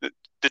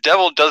the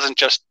devil doesn't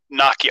just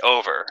knock you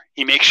over;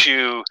 he makes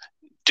you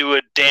do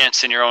a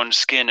dance in your own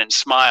skin and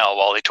smile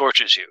while he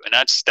tortures you. And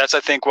that's I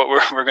think what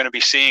we're going to be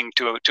seeing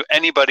to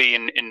anybody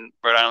in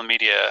Rhode Island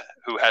media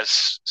who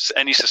has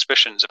any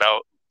suspicions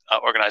about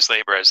organized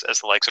labor as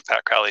the likes of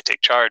Pat Crowley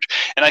take charge.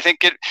 And I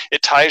think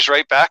it ties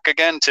right back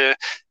again to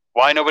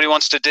why nobody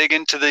wants to dig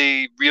into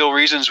the real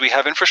reasons we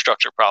have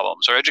infrastructure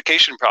problems or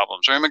education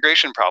problems or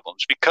immigration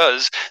problems,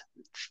 because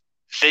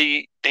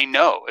they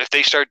know if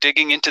they start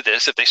digging into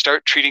this, if they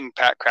start treating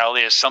Pat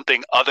Crowley as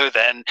something other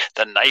than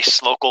the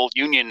nice local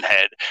union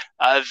head,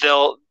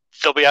 they'll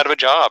be out of a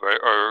job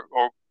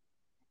or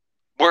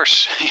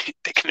worse,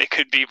 they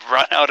could be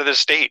run out of the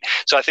state.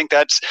 So I think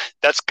that's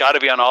got to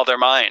be on all their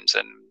minds,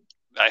 and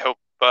I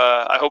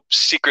hope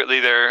secretly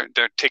they're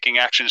taking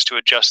actions to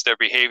adjust their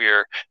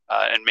behavior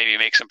and maybe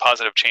make some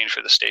positive change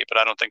for the state. But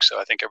I don't think so.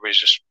 I think everybody's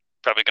just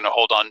probably going to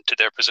hold on to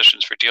their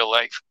positions for dear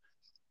life.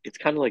 It's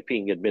kind of like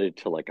being admitted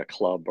to like a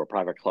club or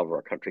private club or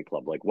a country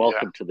club. Like,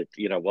 welcome to the,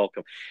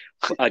 welcome.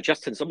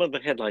 Justin, some of the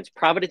headlines: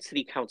 Providence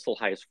City Council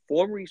hires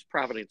former East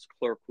Providence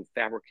clerk who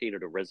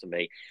fabricated a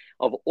resume.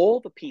 Of all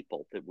the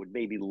people that would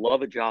maybe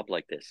love a job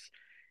like this,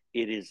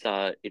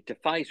 it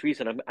defies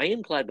reason. I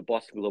am glad the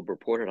Boston Globe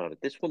reported on it.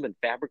 This woman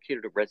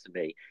fabricated a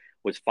resume,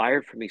 was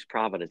fired from East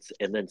Providence,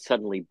 and then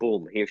suddenly,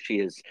 boom, here she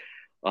is,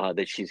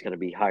 that she's going to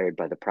be hired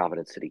by the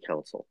Providence City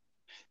Council.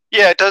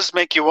 Yeah, it does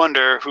make you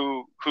wonder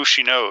who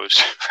she knows,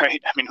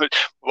 right? I mean,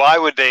 why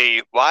would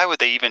they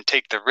even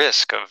take the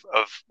risk of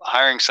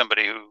hiring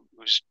somebody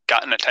who's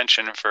gotten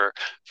attention for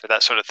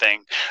that sort of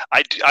thing?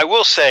 I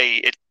will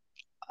say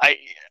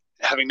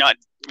having not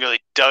really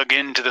dug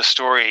into the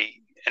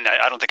story, and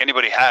I don't think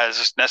anybody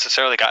has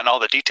necessarily gotten all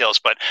the details,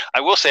 but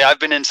I will say I've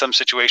been in some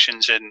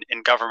situations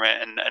in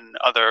government and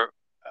other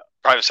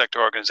private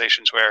sector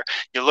organizations where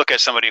you look at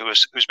somebody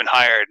who's been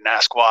hired and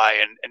ask why,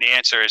 and the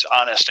answer is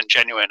honest and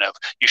genuine of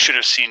you should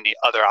have seen the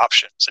other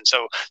options. And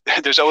so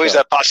there's always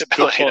that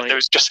possibility that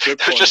there's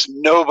just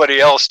nobody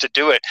else to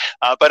do it.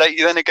 But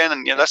then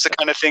again, that's the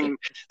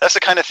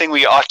kind of thing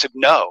we ought to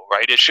know,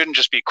 right? It shouldn't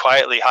just be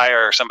quietly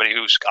hire somebody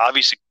who's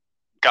obviously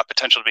got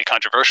potential to be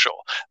controversial.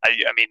 I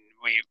mean,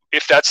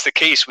 if that's the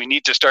case, we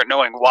need to start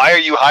knowing, why are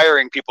you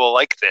hiring people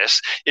like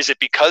this? Is it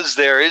because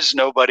there is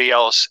nobody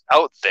else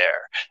out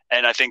there?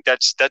 And I think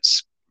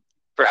that's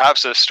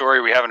perhaps a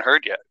story we haven't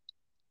heard yet.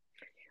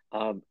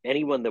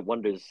 Anyone that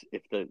wonders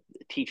if the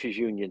teachers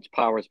union's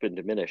power has been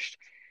diminished,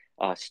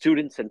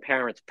 students and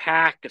parents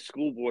packed a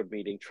school board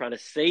meeting trying to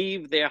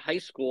save their high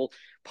school.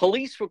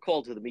 Police were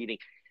called to the meeting.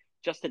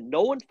 Justin,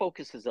 no one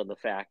focuses on the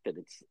fact that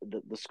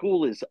the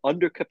school is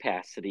under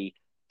capacity,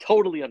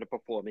 totally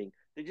underperforming.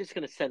 They're just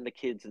going to send the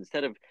kids,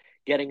 instead of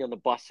getting on the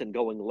bus and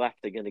going left,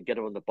 they're going to get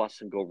on the bus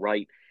and go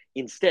right.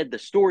 Instead, the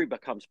story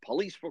becomes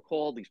police were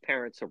called, these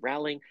parents are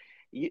rallying.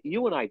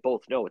 You and I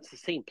both know it's the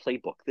same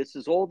playbook. This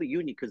is all the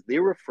union, because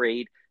they're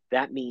afraid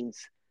that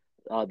means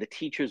the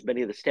teachers,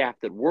 many of the staff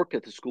that work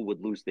at the school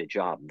would lose their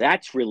job.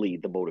 That's really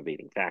the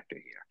motivating factor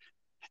here.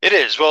 It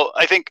is. Well,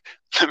 I think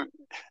to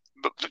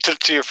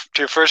your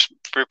first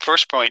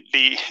point,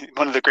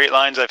 one of the great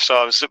lines I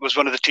saw was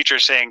one of the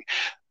teachers saying,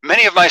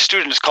 "Many of my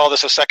students call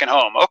this a second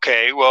home."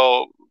 Okay,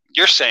 well,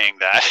 you're saying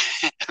that,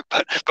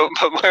 but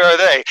where are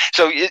they?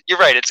 So you're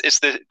right. It's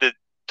the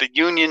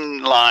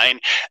union line,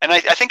 and I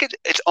think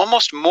it's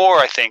almost more,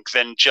 I think,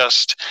 than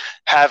just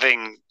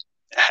having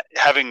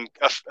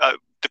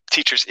the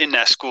teachers in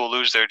that school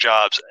lose their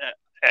jobs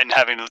and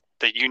having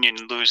the union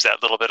lose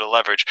that little bit of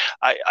leverage.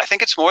 I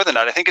think it's more than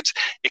that. I think it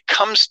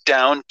comes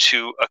down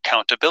to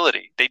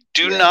accountability. They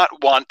do not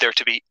want there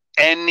to be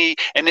any,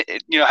 and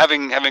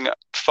having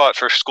fought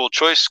for school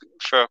choice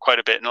for quite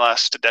a bit in the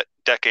last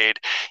decade,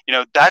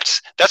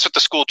 that's what the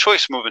school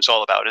choice movement's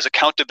all about, is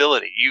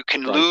accountability. You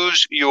can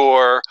lose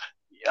your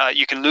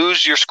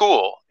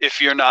school if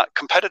you're not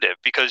competitive,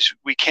 because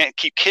we can't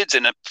keep kids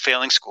in a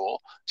failing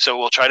school. So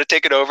we'll try to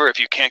take it over. If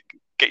you can't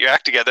get your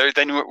act together,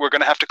 then we're going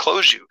to have to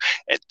close you.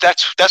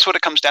 That's what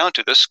it comes down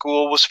to. The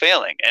school was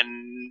failing,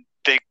 and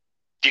you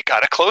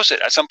got to close it.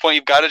 At some point,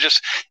 you've got to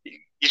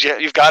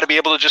be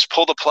able to just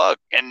pull the plug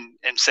and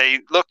say,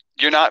 look,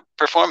 you're not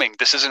performing.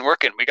 This isn't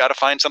working. We got to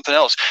find something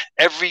else.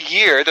 Every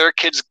year, there are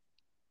kids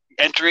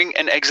entering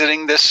and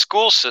exiting this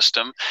school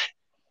system.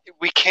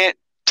 We can't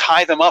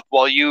tie them up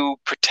while you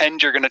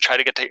pretend you're going to try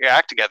to get your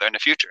act together in the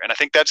future. And I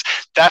think that's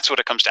what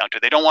it comes down to.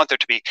 They don't want there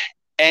to be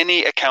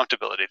any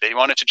accountability. They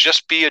want it to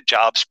just be a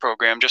jobs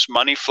program, just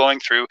money flowing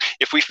through.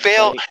 If we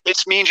fail, it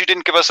means you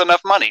didn't give us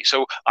enough money.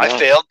 So I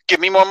failed, give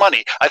me more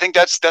money. I think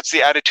that's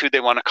the attitude they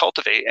want to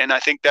cultivate. And I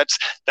think that's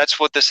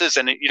what this is.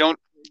 And you don't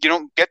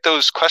get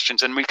those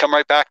questions. And we come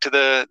right back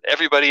to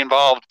everybody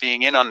involved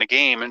being in on the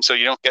game. And so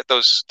you don't get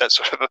that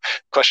sort of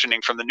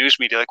questioning from the news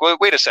media, like, well,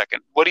 wait a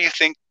second, what do you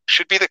think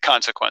should be the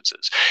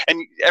consequences?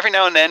 And every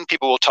now and then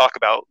people will talk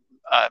about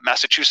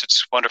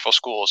Massachusetts' wonderful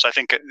schools. I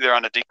think they're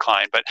on a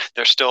decline, but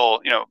they're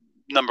still,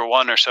 number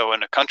one or so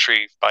in the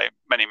country by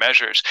many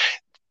measures.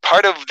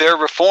 Part of their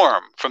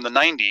reform from the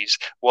 90s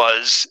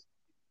was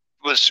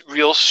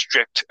real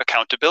strict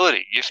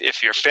accountability.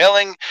 If you're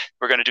failing,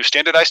 we're going to do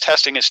standardized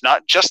testing. It's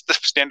not just the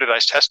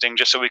standardized testing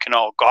just so we can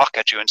all gawk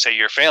at you and say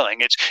you're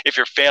failing. It's if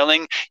you're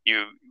failing,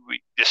 the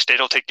state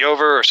will take you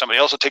over, or somebody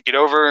else will take it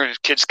over.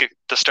 Kids get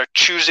to start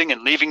choosing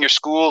and leaving your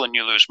school, and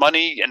you lose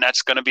money, and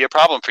that's going to be a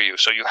problem for you.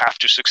 So you have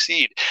to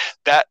succeed.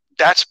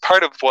 That's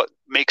part of what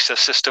makes a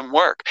system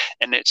work,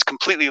 and it's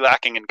completely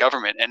lacking in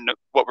government. And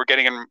what we're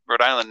getting in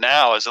Rhode Island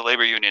now, as the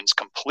labor unions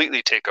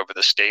completely take over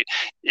the state,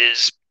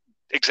 is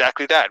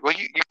exactly that. Well,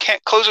 you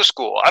can't close a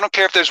school. I don't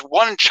care if there's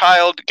one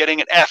child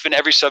getting an F in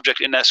every subject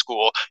in that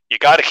school. You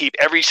got to keep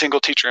every single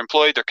teacher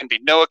employed. There can be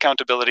no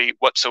accountability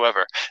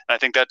whatsoever. And I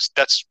think that's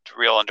the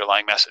real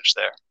underlying message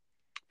there.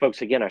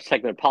 Folks, again, our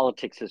segment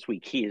Politics this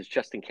week. He is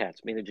Justin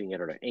Katz, managing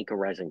editor at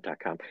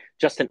anchorrising.com.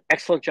 Justin,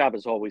 excellent job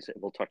as always.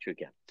 And we'll talk to you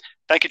again.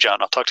 Thank you,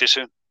 John. I'll talk to you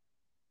soon.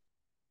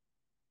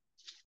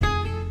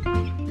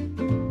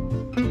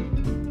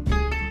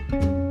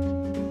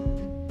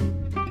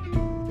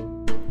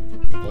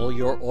 All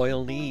your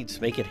oil needs,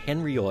 make it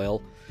Henry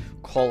Oil.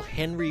 Call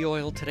Henry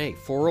Oil today,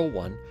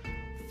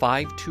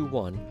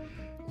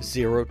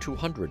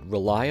 401-521-0200.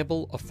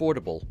 Reliable,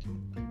 affordable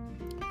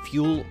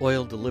fuel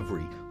oil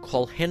delivery.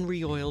 Call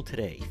Henry Oil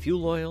today.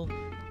 Fuel oil,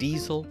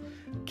 diesel,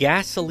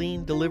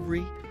 gasoline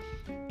delivery.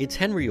 It's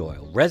Henry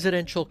Oil,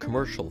 residential,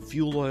 commercial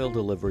fuel oil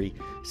delivery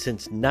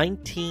since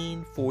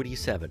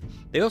 1947.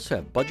 They also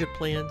have budget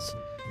plans,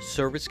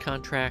 service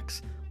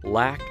contracts,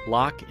 lock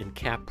and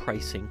cap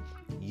pricing.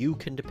 You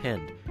can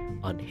depend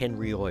on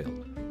Henry Oil.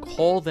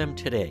 Call them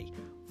today,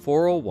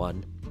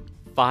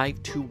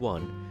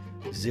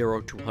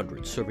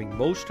 401-521-0200, serving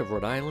most of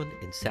Rhode Island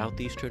and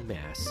southeastern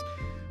Mass.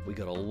 We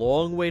got a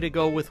long way to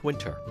go with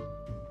winter.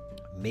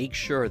 Make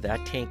sure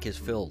that tank is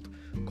filled.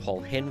 Call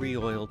Henry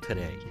Oil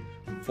today,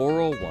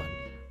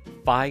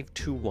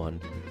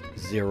 401-521-0200.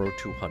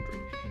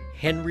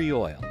 Henry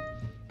Oil,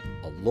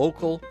 a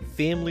local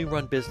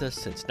family-run business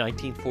since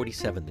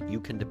 1947 that you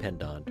can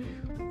depend on.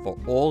 For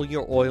all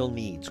your oil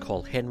needs,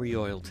 call Henry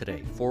Oil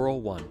today,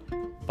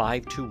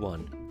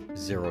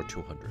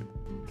 401-521-0200.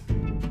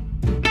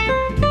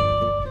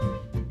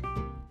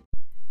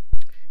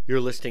 You're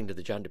listening to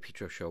the John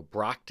DePietro Show,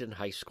 Brockton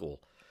High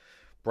School,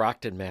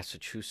 Brockton,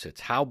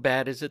 Massachusetts. How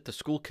bad is it? The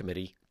school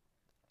committee,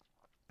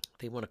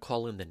 they want to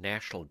call in the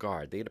National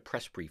Guard. They had a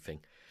press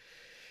briefing.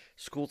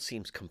 School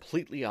seems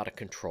completely out of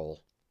control.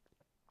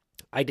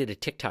 I did a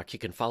TikTok. You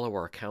can follow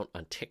our account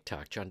on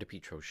TikTok, John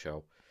DePietro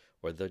Show,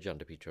 or The John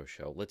DePietro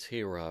Show. Let's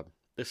hear,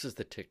 this is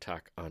the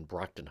TikTok on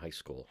Brockton High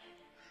School.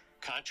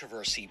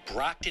 Controversy,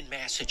 Brockton,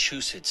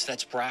 Massachusetts.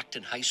 That's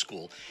Brockton High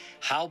School.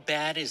 How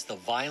bad is the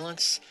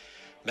violence?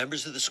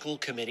 Members of the school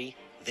committee,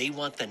 they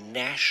want the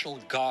National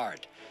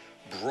Guard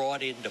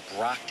brought into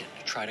Brockton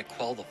to try to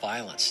quell the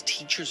violence.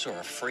 Teachers are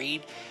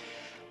afraid.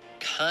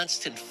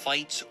 Constant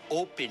fights,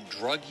 open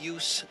drug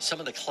use. Some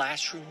of the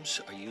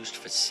classrooms are used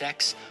for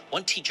sex.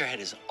 One teacher had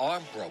his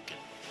arm broken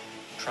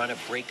trying to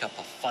break up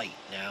a fight.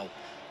 Now,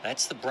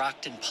 that's the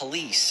Brockton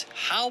police.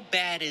 How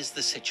bad is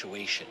the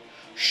situation?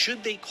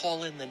 Should they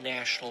call in the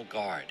National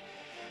Guard?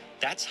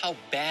 That's how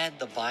bad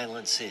the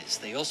violence is.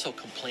 They also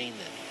complain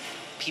that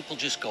people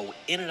just go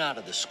in and out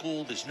of the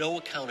school. There's no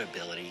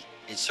accountability.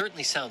 It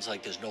certainly sounds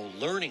like there's no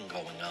learning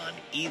going on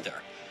either.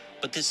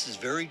 But this is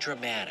very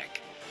dramatic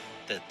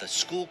that the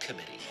school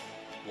committee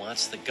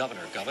wants the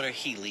Governor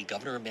Healy,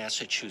 governor of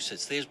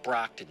Massachusetts, there's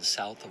Brockton,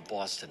 south of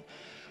Boston,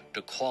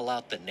 to call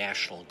out the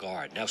National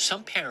Guard. Now,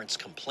 some parents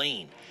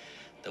complain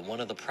that one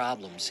of the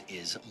problems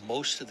is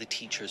most of the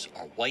teachers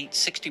are white,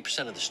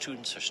 60% of the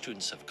students are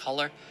students of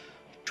color,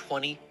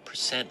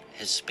 20%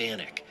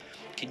 Hispanic.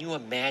 Can you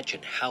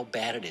imagine how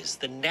bad it is?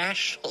 The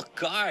National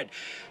Guard.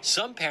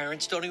 Some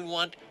parents don't even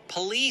want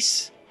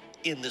police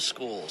in the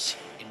schools.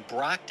 In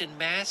Brockton,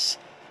 Mass.,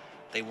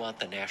 they want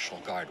the National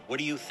Guard. What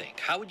do you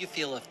think? How would you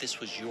feel if this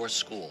was your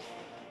school?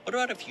 What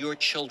about if your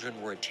children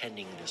were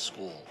attending this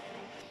school?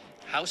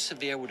 How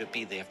severe would it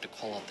be they have to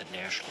call out the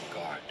National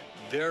Guard?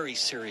 Very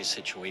serious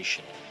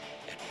situation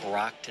at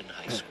Brockton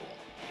High School.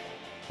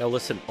 Now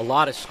listen, a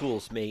lot of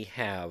schools may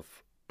have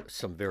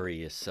some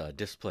various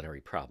disciplinary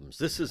problems.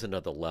 This is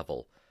another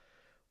level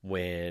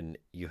when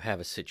you have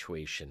a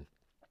situation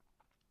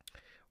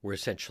where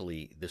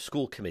essentially the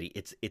school committee,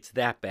 it's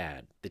that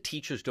bad. The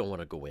teachers don't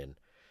want to go in.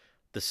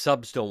 The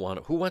subs don't want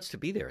to. Who wants to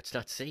be there? It's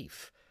not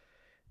safe.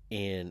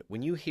 And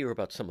when you hear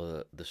about some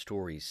of the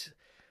stories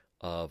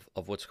of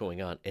what's going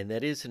on, and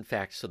that is, in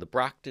fact, so the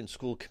Brockton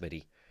School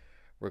Committee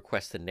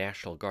requests the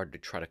National Guard to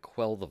try to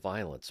quell the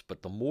violence.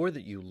 But the more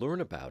that you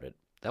learn about it,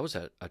 that was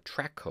a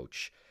track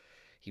coach.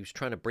 He was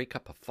trying to break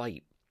up a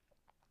fight,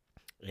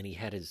 and he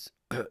got his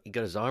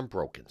arm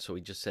broken. So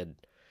he just said,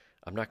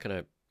 I'm not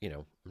going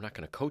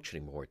to coach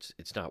anymore.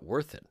 It's not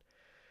worth it.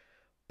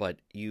 But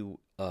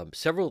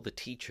several of the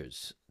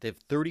teachers, they have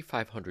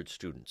 3,500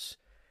 students,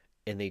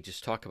 and they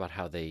just talk about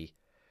how they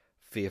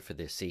fear for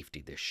their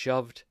safety. They're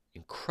shoved,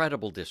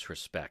 incredible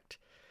disrespect.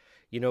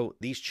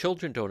 These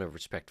children don't have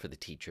respect for the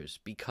teachers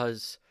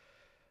because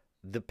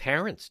the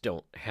parents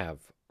don't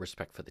have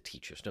respect for the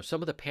teachers. Now,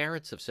 some of the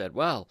parents have said,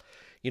 well,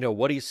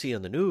 what do you see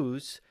on the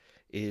news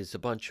is a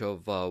bunch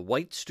of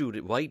white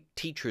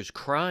teachers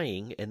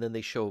crying, and then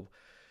they show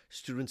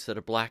students that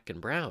are black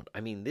and brown. I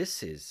mean,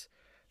 this is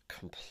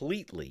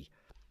completely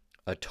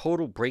a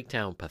total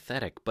breakdown,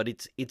 pathetic, but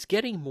it's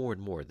getting more and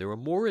more. There are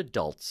more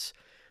adults.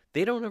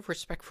 They don't have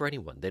respect for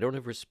anyone. They don't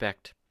have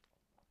respect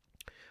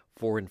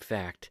for, in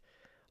fact,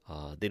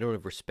 they don't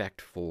have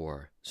respect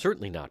for,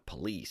 certainly not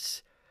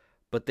police,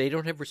 but they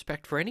don't have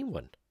respect for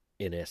anyone,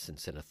 in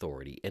essence, in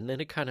authority. And then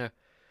it kind of,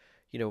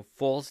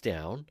 falls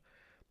down.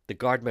 The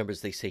guard members,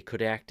 they say,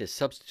 could act as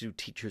substitute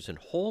teachers and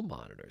hall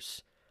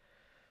monitors.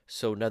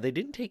 So now they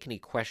didn't take any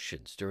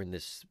questions during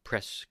this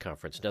press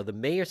conference. Now the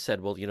mayor said,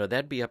 well,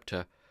 that'd be up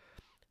to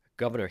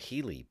Governor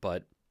Healy,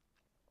 but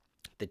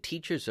the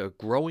teachers are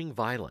growing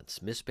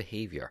violence,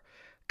 misbehavior.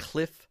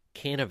 Cliff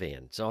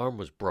Canavan's arm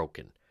was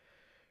broken,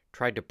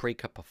 tried to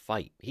break up a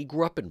fight. He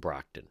grew up in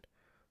Brockton,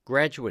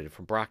 graduated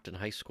from Brockton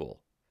High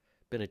School,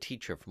 been a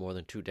teacher for more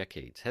than 2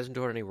 decades, hasn't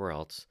taught anywhere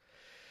else.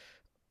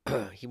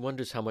 He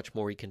wonders how much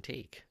more he can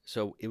take.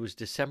 So it was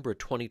December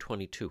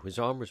 2022. His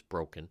arm was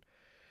broken,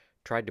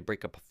 tried to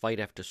break up a fight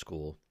after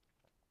school.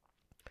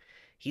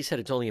 He said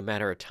it's only a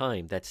matter of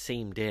time that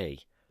same day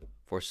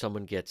before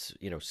someone gets,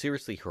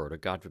 seriously hurt or,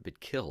 God forbid,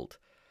 killed.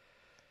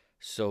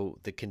 So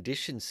the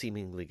conditions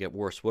seemingly get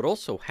worse. What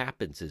also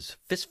happens is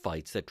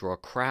fistfights that draw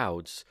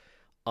crowds,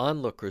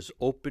 onlookers,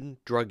 open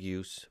drug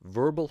use,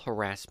 verbal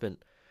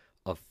harassment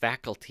of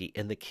faculty,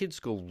 and the kids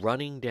go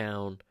running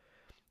down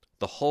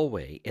the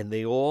hallway, and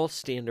they all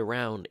stand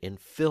around and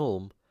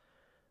film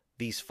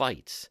these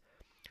fights.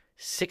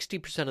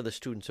 60% of the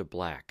students are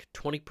black,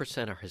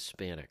 20% are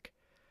Hispanic.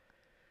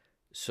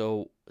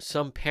 So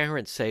some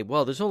parents say,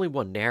 well, there's only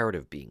one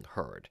narrative being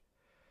heard.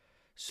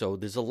 So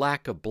there's a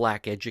lack of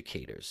black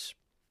educators.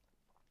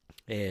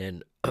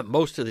 And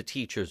most of the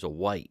teachers are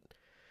white.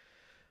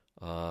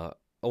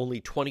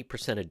 only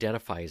 20%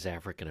 identify as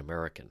African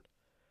American.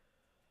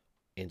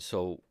 And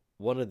so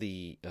one of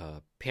the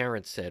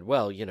parents said,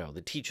 well,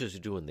 the teachers are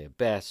doing their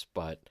best,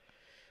 but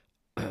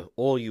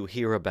all you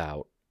hear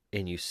about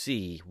and we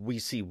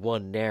see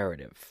one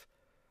narrative.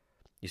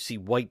 You see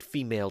white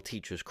female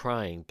teachers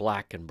crying,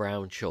 black and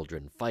brown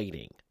children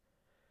fighting.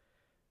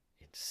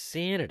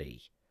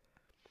 Insanity.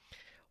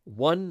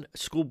 At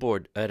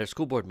a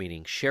school board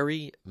meeting,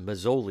 Sherry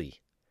Mazzoli,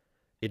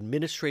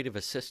 administrative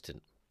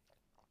assistant,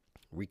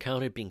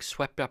 recounted being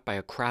swept up by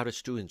a crowd of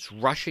students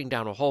rushing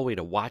down a hallway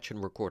to watch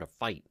and record a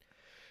fight.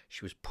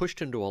 She was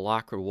pushed into a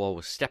locker wall,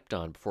 was stepped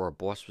on before her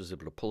boss was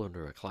able to pull her into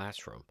her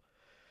classroom.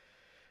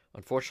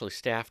 Unfortunately,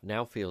 staff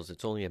now feels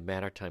it's only a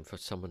matter of time before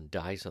someone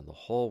dies on the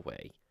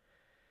hallway.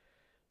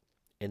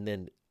 And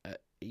then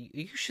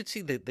you should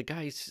see the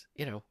guy's,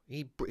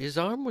 his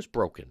arm was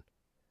broken.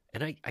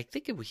 And I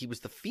think he was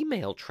the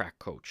female track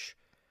coach.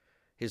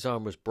 His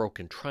arm was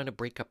broken trying to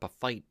break up a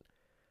fight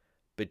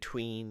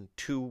between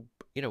two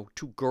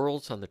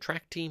girls on the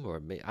track team,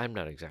 or I'm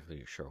not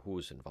exactly sure who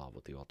was involved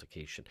with the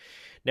altercation.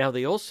 Now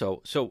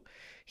so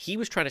he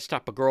was trying to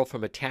stop a girl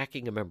from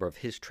attacking a member of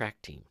his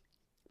track team,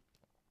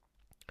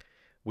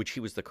 which he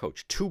was the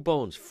coach. 2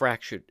 bones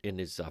fractured in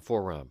his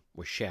forearm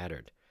were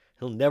shattered.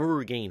 He'll never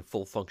regain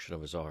full function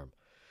of his arm.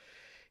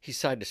 He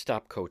decided to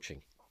stop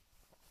coaching.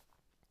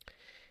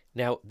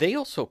 Now, they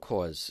also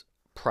cause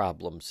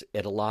problems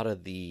at a lot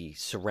of the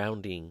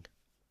surrounding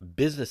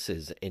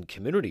businesses and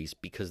communities,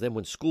 because then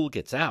when school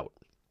gets out,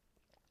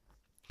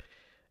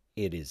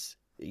 it is,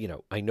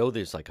 I know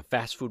there's like a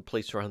fast food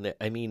place around there.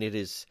 I mean, it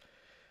is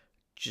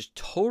just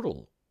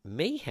total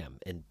mayhem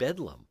and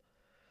bedlam.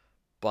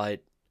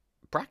 But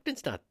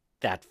Brockton's not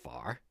that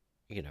far,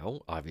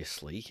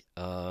 obviously,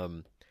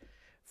 from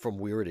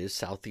where it is,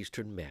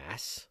 southeastern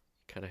Mass.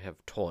 Kind of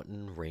have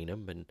Taunton,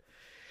 Raynham,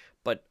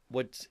 but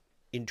what's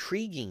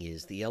intriguing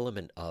is the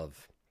element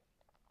of,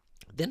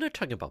 they're not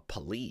talking about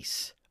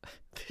police.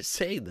 They're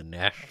saying the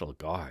National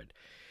Guard.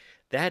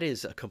 That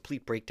is a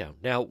complete breakdown.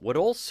 Now, what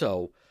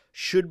also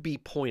should be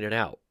pointed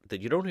out,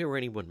 that you don't hear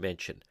anyone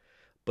mention,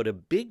 but a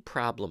big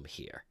problem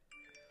here,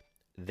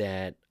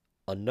 that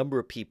a number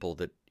of people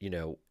that,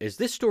 as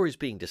this story is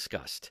being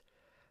discussed,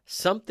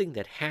 something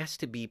that has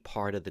to be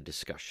part of the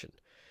discussion,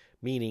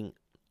 meaning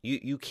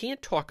you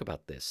can't talk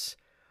about this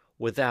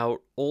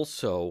without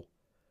also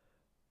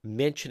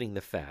mentioning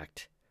the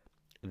fact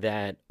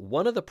that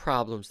one of the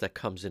problems that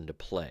comes into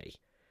play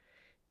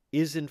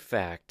is, in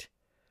fact,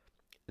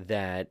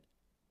 that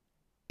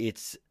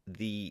it's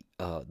the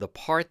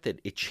part that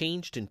it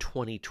changed in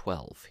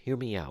 2012. Hear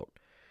me out.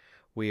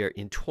 Where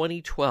in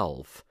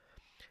 2012,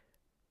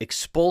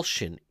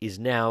 expulsion is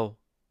now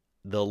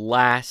the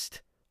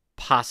last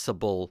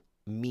possible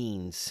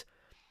means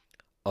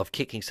of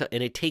kicking someone,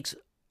 and it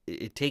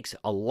takes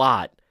a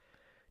lot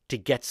to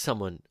get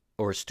someone,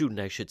 or a student,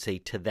 I should say,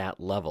 to that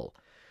level.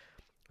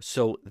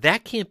 So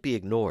that can't be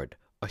ignored.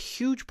 A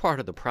huge part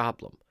of the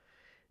problem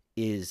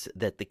is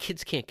that the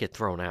kids can't get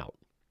thrown out.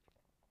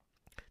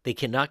 They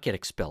cannot get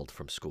expelled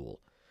from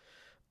school.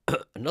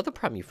 Another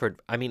problem you've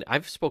heard,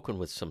 I've spoken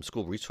with some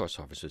school resource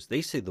officers.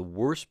 They say the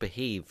worst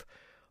behave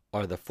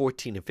are the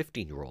 14 and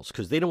 15-year-olds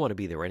because they don't want to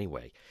be there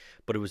anyway.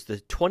 But it was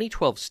the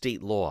 2012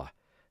 state law,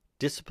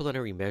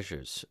 disciplinary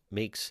measures,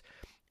 makes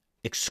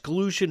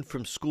exclusion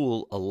from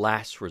school a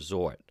last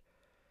resort.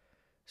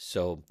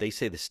 So they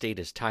say the state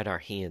has tied our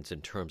hands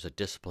in terms of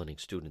disciplining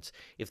students.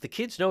 If the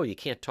kids know you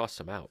can't toss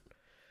them out,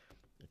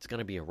 it's going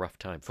to be a rough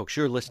time. Folks,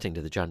 you're listening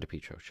to The John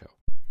DePietro Show.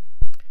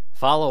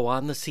 Follow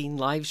On the Scene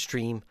live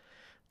stream.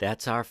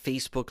 That's our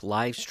Facebook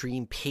live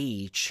stream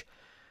page.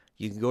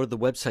 You can go to the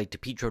website,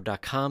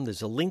 DePietro.com.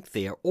 There's a link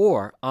there.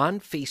 Or on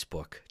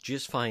Facebook,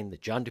 just find The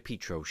John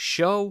DePietro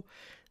Show.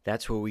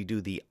 That's where we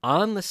do the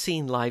On the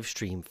Scene live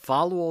stream.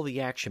 Follow all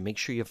the action. Make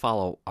sure you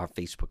follow our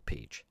Facebook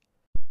page.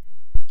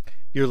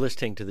 You're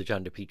listening to The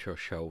John DePietro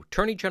Show.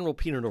 Attorney General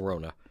Peter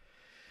Neronha.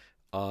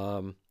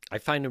 I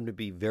find him to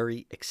be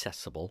very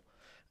accessible.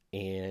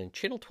 And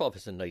Channel 12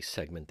 has a nice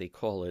segment. They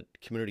call it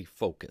Community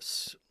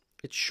Focus.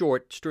 It's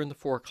short. It's during the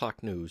 4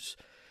 o'clock news.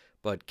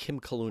 But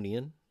Kim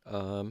Kalunian,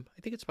 I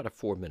think it's about a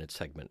 4-minute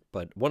segment.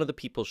 But one of the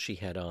people she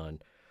had on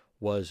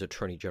was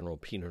Attorney General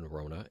Peter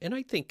Neronha. And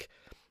I think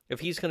if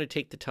he's going to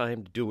take the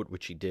time to do it,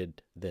 which he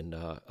did, then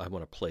I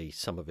want to play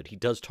some of it. He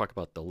does talk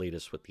about the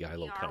latest with the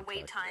ILO contract.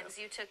 Wait times.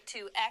 You took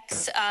to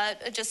X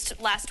just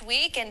last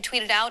week and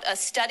tweeted out a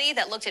study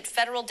that looked at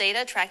federal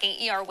data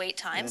tracking ER wait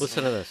times.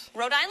 Listen to this.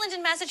 Rhode Island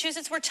and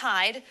Massachusetts were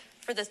tied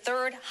for the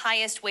 3rd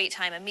highest wait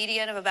time, a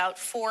median of about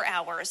 4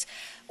 hours.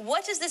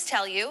 What does this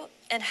tell you,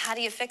 and how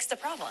do you fix the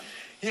problem?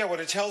 Yeah, what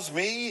it tells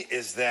me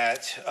is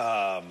that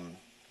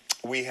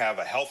we have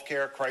a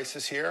healthcare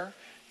crisis here.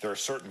 There are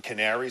certain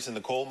canaries in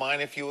the coal mine,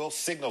 if you will,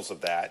 signals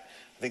of that.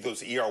 I think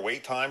those ER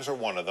wait times are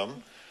one of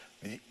them.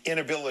 The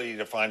inability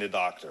to find a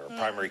doctor, a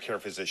primary care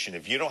physician.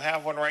 If you don't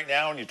have one right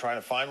now and you're trying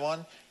to find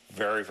one,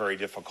 very, very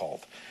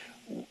difficult.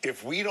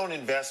 If we don't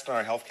invest in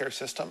our healthcare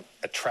system,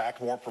 attract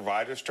more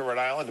providers to Rhode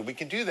Island, and we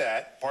can do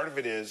that, part of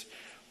it is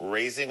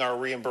raising our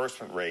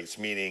reimbursement rates,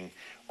 meaning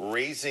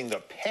raising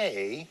the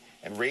pay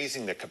and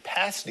raising the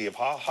capacity of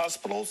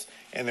hospitals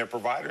and their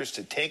providers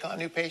to take on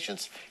new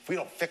patients. If we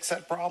don't fix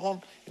that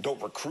problem, and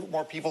don't recruit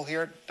more people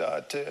here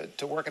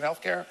to work in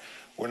healthcare,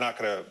 we're not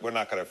going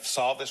to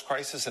solve this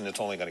crisis, and it's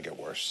only going to get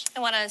worse. I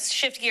want to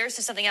shift gears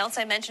to something else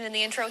I mentioned in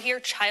the intro here: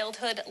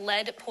 childhood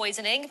lead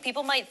poisoning.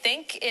 People might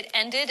think it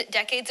ended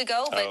decades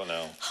ago, but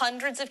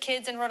hundreds of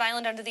kids in Rhode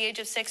Island under the age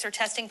of 6 are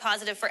testing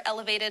positive for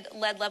elevated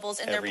lead levels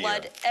in their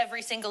blood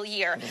every single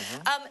year.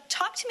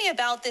 Talk to me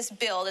about this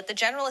bill that the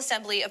General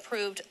Assembly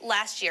approved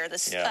last year,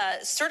 this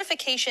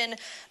certification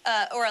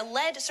or a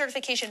lead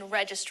certification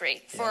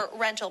registry for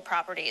rental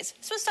properties.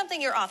 This was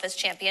something your office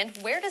championed.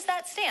 Where does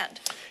that stand?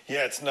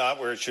 Yeah, it's not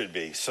where it should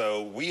be.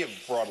 So we have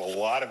brought a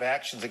lot of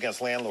actions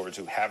against landlords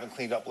who haven't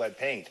cleaned up lead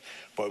paint,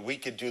 but we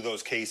could do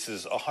those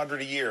cases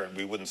 100 a year and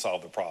we wouldn't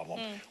solve the problem.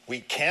 We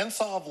can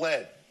solve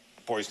lead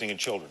poisoning in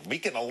children. We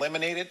can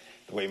eliminate it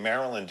the way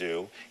Maryland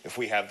do if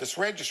we have this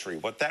registry.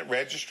 What that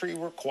registry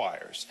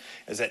requires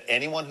is that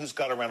anyone who's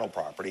got a rental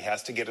property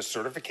has to get a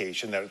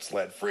certification that it's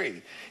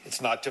lead-free.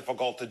 It's not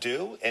difficult to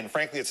do, and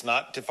frankly, it's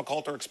not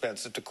difficult or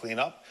expensive to clean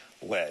up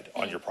lead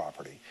on your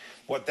property.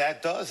 What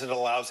that does, it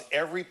allows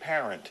every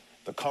parent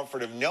the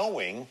comfort of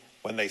knowing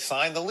when they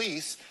sign the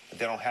lease that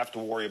they don't have to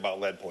worry about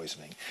lead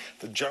poisoning.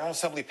 The General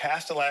Assembly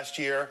passed it last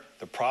year.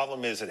 The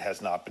problem is it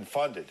has not been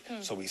funded.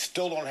 So we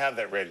still don't have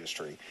that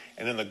registry.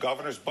 And in the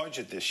governor's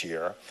budget this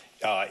year,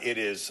 it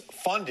is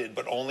funded,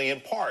 but only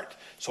in part.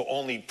 So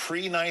only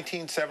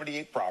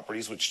pre-1978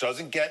 properties, which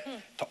doesn't get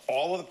to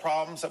all of the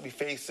problems that we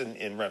face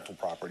in rental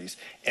properties,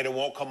 and it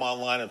won't come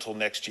online until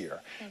next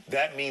year.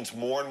 That means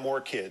more and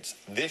more kids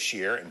this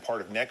year and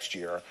part of next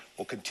year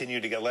will continue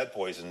to get lead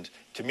poisoned.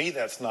 To me,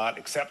 that's not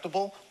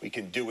acceptable. We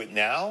can do it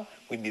now.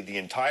 We need the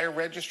entire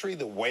registry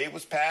the way it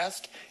was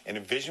passed and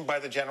envisioned by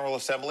the General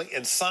Assembly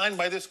and signed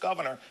by this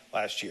governor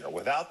last year.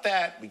 Without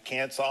that, we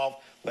can't solve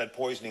lead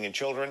poisoning in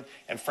children.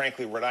 And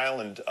frankly, Rhode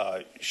Island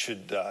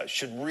should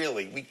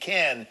really, we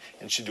can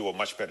and should do a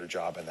much better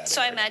job in that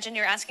So area. I imagine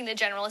you're asking the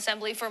General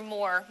Assembly for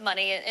more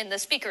money in the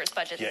Speaker's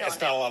budget. Yeah,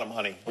 it's not a lot of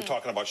money. We're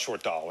talking about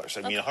short dollars.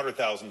 I mean,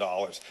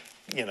 $100,000,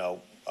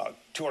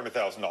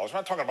 $200,000. We're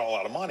not talking about a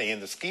lot of money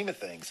in the scheme of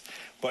things,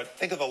 but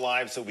think of the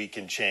lives that we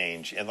can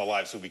change and the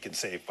lives that we can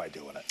save by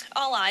doing it.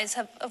 All eyes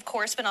have, of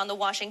course, been on the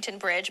Washington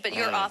Bridge, but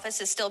your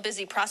office is still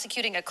busy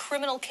prosecuting a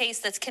criminal case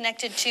that's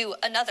connected to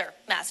another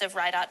massive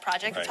RIDOT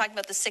project. We're talking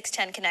about the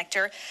 610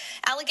 connector.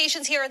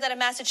 Allegations here are that a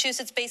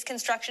Massachusetts-based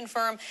construction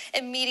firm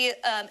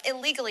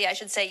illegally,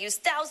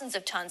 used thousands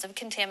of tons of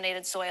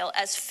contaminated soil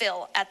as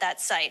fill at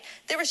that site.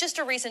 There was just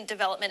a recent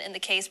development in the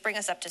case. Bring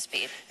us up to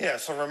speed. Yeah,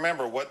 so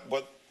remember,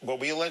 what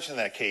we allege in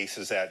that case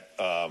is that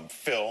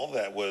fill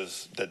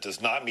that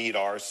does not meet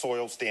our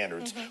soil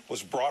standards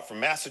was brought from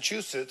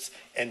Massachusetts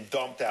and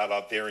dumped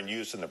out there and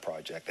used in the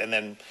project. And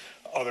then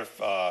other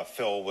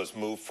fill was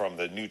moved from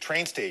the new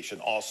train station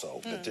also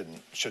that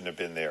shouldn't have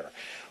been there.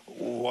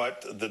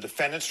 What the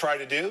defendants tried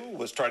to do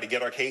was try to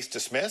get our case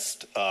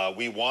dismissed.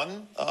 We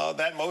won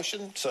that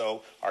motion,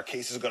 so our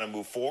case is going to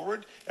move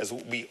forward as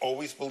we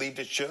always believed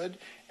it should.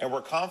 And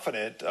we're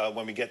confident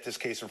when we get this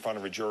case in front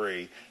of a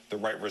jury, the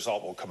right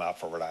result will come out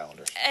for Rhode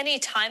Islanders. Any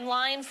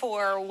timeline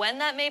for when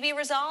that may be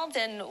resolved,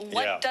 and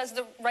what does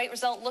the right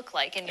result look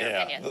like in your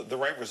opinion? The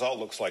right result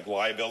looks like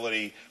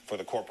liability for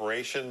the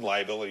corporation,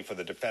 liability for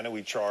the defendant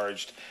we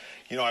charged.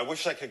 I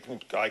wish I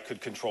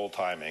could control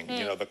timing.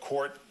 The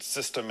court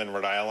system in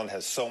Rhode Island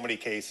has so many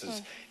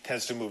cases,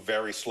 tends to move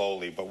very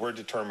slowly, but we're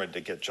determined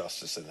to get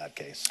justice in that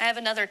case. I have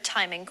another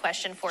timing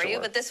question for you,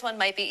 but this one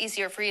might be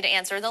easier for you to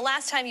answer. The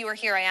last time you were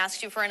here, I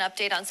asked you for an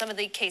update on some of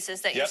the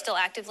cases that you're still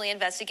actively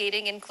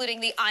investigating, including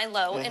the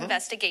ILO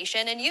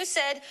investigation, and you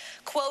said,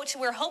 quote,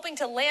 "We're hoping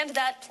to land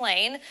that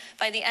plane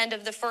by the end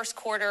of the first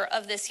quarter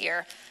of this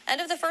year." End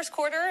of the first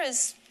quarter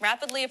is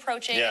rapidly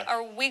approaching.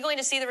 Are we going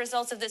to see the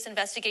results of this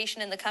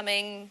investigation in the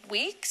coming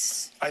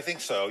weeks? I think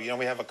so.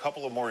 We have a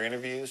couple of more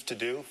interviews to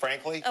do,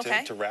 frankly,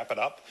 to wrap it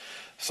up.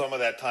 Some of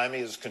that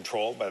timing is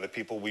controlled by the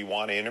people we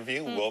want to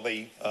interview. Will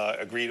they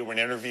agree to an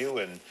interview,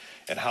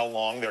 and how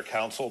long their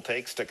counsel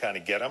takes to kind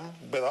of get them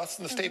with us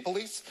in the state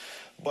police?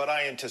 But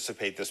I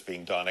anticipate this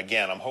being done.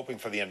 Again, I'm hoping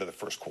for the end of the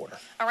first quarter.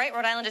 All right,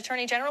 Rhode Island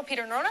Attorney General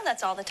Peter Norona,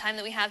 that's all the time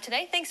that we have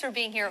today. Thanks for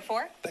being here at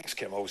 4. Thanks,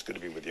 Kim. Always good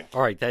to be with you.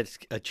 All right, that's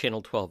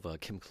Channel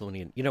 12, Kim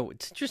Clooney. And,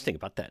 it's interesting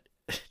about that.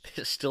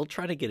 They're still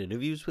trying to get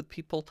interviews with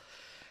people,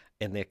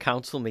 and their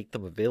counsel make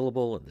them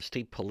available, and the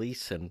state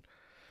police. And,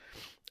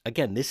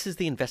 again, this is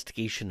the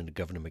investigation into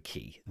Governor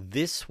McKee.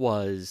 This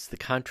was the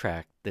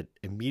contract that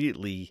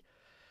immediately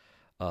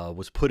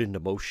was put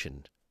into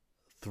motion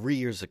 3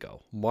 years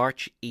ago,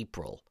 March,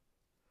 April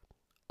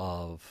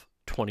of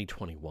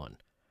 2021,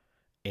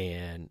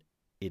 and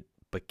it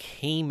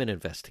became an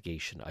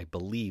investigation, I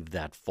believe,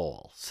 that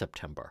fall,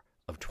 September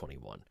of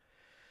 21.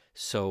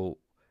 So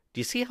do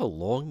you see how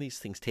long these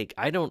things take?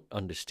 I don't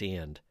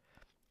understand,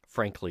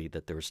 frankly,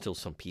 that there are still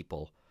some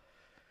people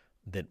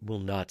that will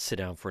not sit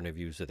down for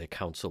interviews or their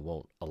counsel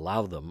won't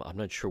allow them. I'm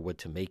not sure what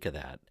to make of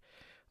that.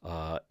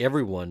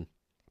 Everyone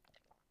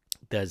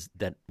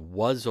that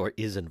was or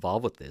is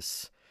involved with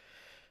this,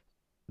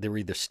 they're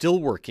either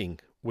still working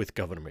with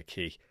Governor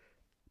McKee,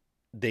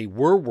 they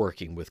were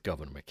working with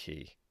Governor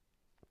McKee.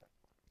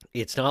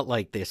 It's not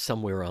like they're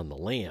somewhere on the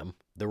lam.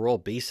 They're all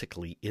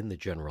basically in the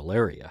general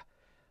area.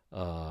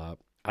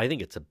 I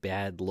think it's a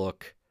bad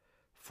look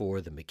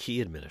for the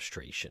McKee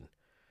administration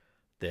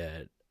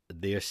that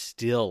they're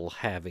still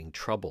having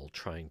trouble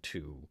trying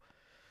to,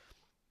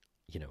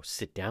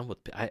 sit down with.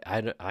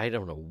 I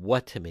don't know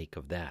what to make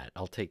of that.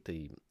 I'll take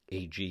the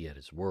AG at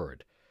his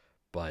word,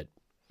 but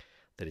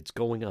that it's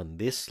going on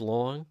this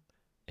long,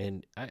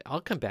 and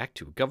I'll come back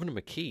to it. Governor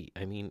McKee.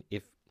 I mean,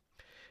 if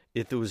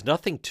there was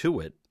nothing to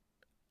it,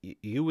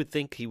 you would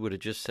think he would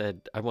have just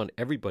said, I want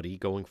everybody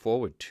going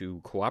forward to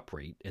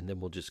cooperate, and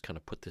then we'll just kind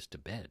of put this to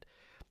bed.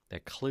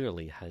 That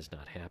clearly has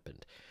not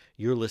happened.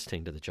 You're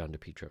listening to The John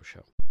DePetro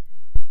Show.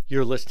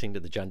 You're listening to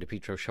The John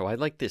DePetro Show. I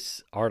like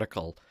this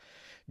article.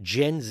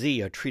 Gen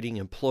Z are treating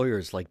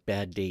employers like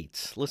bad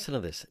dates. Listen to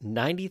this.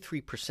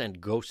 93%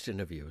 ghost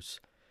interviews.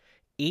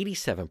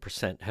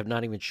 87% have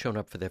not even shown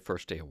up for their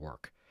first day of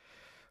work.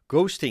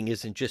 Ghosting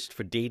isn't just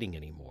for dating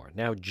anymore.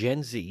 Now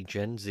Gen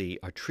Z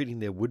are treating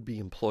their would-be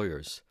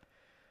employers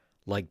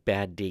like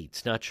bad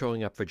dates, not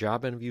showing up for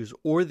job interviews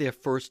or their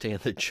first day on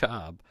the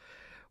job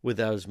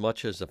without as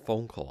much as a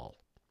phone call.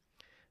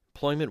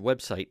 Employment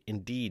website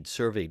Indeed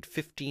surveyed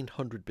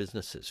 1,500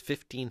 businesses,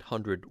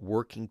 1,500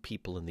 working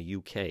people in the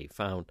UK,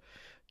 found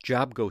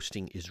job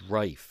ghosting is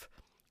rife.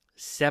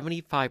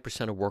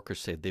 75% of workers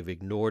say they've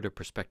ignored a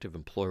prospective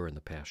employer in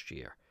the past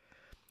year.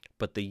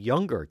 But the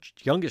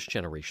youngest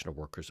generation of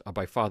workers are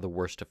by far the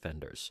worst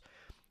offenders.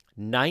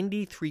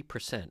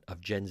 93%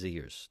 of Gen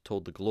Zers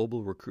told the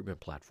global recruitment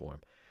platform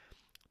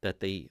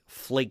that they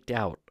flaked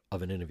out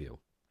of an interview.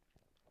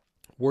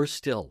 Worse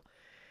still,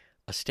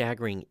 a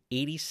staggering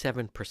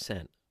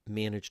 87%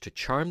 managed to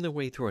charm their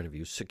way through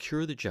interviews,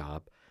 secure the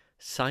job,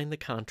 sign the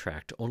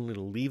contract, only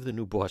to leave the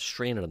new boss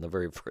stranded on the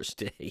very first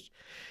day.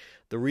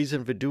 The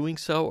reason for doing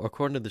so,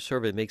 according to the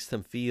survey, makes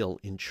them feel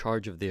in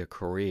charge of their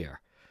career.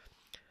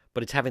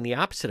 But it's having the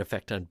opposite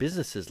effect on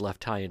businesses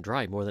left high and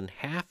dry. More than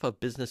half of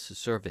businesses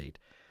surveyed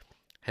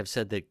have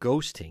said that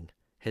ghosting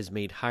has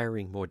made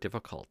hiring more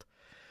difficult.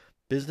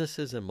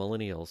 Businesses and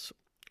millennials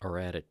are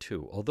at it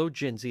too. Although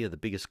Gen Z are the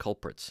biggest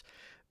culprits,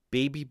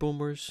 baby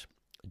boomers,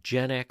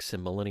 Gen X,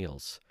 and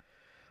millennials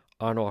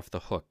aren't off the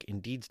hook.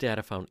 Indeed's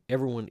data found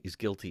everyone is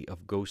guilty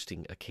of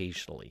ghosting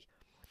occasionally.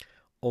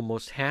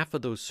 Almost half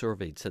of those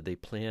surveyed said they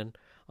plan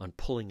on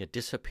pulling a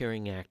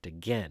disappearing act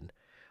again,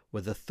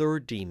 with a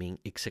third deeming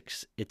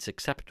it's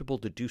acceptable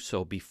to do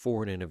so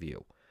before an interview.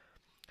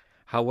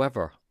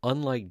 However,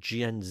 unlike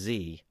Gen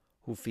Z,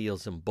 who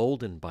feels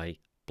emboldened by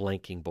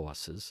blanking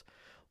bosses,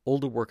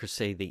 older workers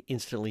say they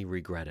instantly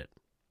regret it.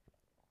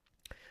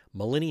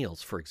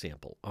 Millennials, for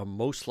example, are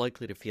most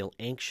likely to feel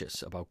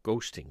anxious about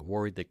ghosting,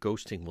 worried that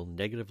ghosting will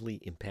negatively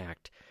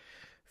impact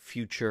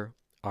future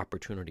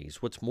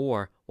opportunities. What's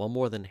more, while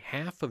more than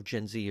half of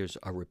Gen Zers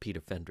are repeat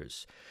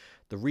offenders,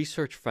 the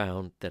research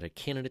found that a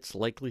candidate's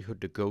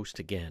likelihood to ghost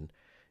again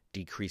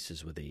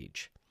decreases with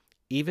age.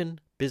 Even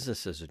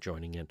businesses are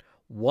joining in.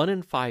 1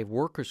 in 5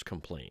 workers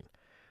complain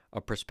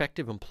a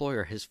prospective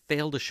employer has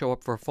failed to show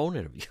up for a phone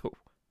interview,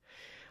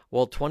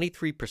 while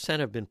 23%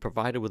 have been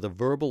provided with a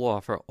verbal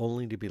offer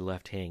only to be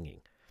left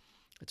hanging.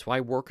 It's why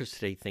workers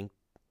today think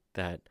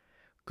that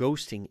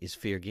ghosting is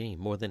fair game.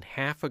 More than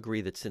half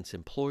agree that since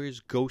employers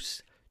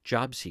ghost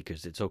job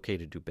seekers, it's okay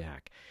to do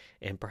back.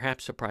 And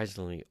perhaps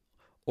surprisingly,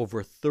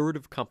 over a third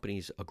of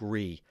companies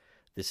agree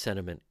this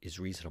sentiment is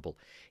reasonable.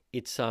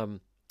 It's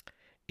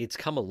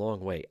come a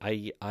long way.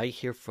 I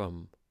hear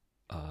from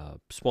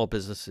small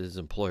businesses,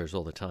 employers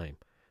all the time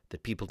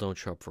that people don't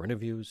show up for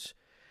interviews.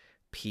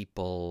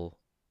 People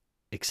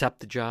accept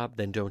the job,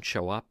 then don't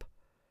show up.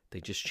 They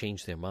just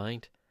change their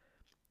mind.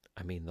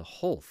 I mean, the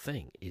whole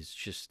thing is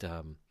just,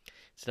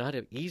 it's not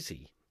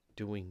easy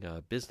doing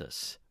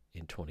business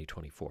in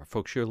 2024.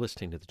 Folks, you're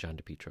listening to The John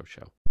DePetro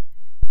Show.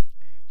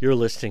 You're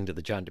listening to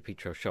The John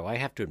DePetro Show. I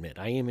have to admit,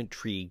 I am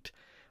intrigued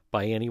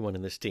by anyone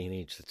in this day and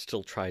age that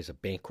still tries a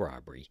bank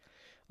robbery,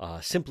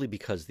 simply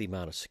because the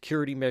amount of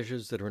security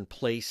measures that are in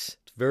place,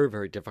 it's very,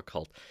 very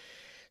difficult.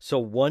 So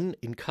one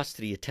in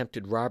custody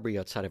attempted robbery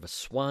outside of a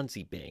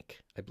Swansea bank.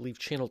 I believe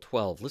Channel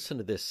 12. Listen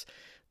to this.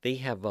 They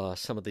have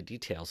some of the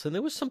details. And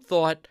there was some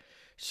thought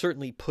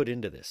certainly put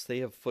into this. They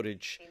have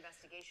footage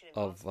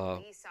of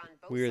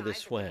where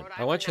this went.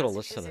 I want you to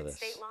listen to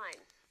this.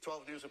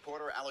 12 News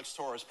reporter Alex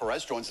Torres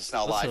Perez joins us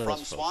now live from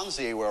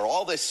Swansea, where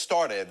all this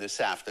started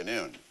this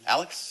afternoon.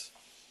 Alex?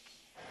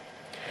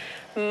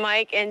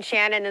 Mike and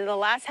Shannon, in the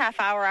last half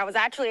hour, I was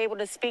actually able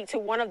to speak to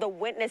one of the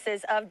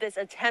witnesses of this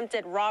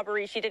attempted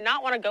robbery. She did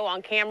not want to go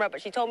on camera,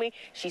 but she told me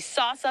she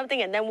saw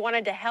something and then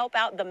wanted to help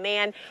out the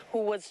man who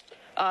was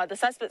the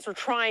suspects were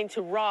trying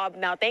to rob.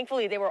 Now,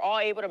 thankfully, they were all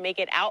able to make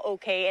it out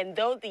okay. And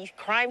though the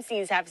crime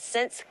scenes have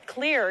since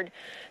cleared,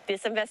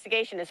 this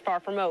investigation is far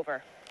from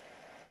over.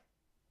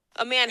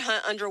 A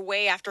manhunt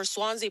underway after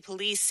Swansea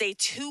police say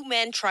two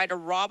men tried to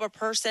rob a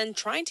person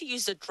trying to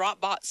use the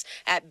drop box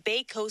at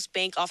Bay Coast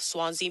Bank off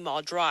Swansea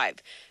Mall Drive.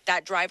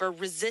 That driver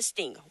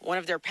resisting. One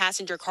of their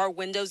passenger car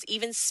windows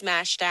even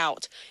smashed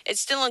out.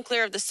 It's still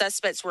unclear if the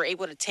suspects were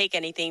able to take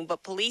anything,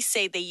 but police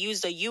say they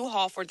used a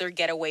U-Haul for their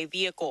getaway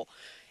vehicle.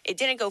 It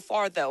didn't go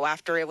far, though,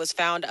 after it was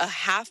found a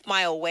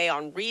half-mile away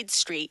on Reed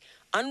Street,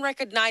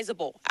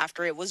 unrecognizable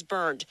after it was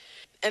burned.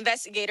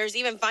 Investigators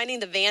even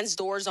finding the van's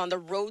doors on the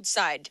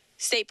roadside.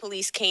 State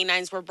police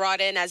canines were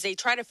brought in as they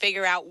try to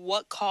figure out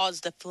what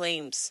caused the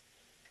flames.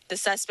 The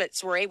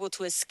suspects were able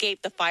to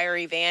escape the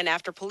fiery van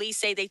after police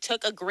say they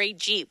took a gray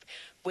Jeep,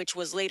 which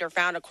was later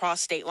found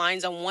across state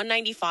lines on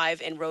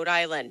 195 in Rhode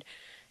Island.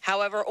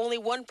 However, only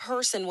one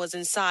person was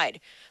inside.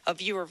 A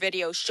viewer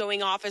video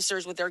showing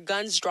officers with their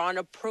guns drawn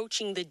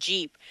approaching the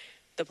Jeep.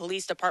 The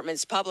police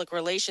department's public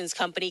relations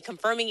company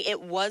confirming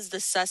it was the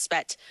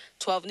suspect.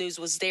 12 News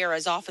was there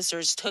as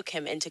officers took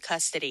him into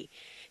custody.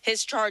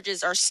 His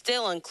charges are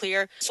still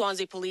unclear.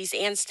 Swansea police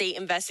and state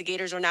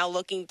investigators are now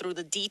looking through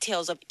the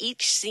details of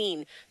each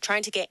scene,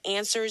 trying to get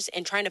answers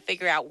and trying to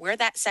figure out where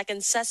that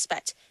second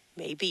suspect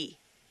may be.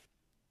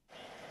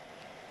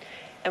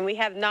 And we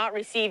have not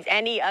received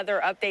any other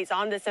updates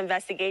on this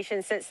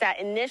investigation since that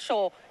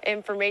initial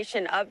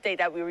information update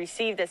that we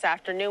received this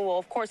afternoon. We'll,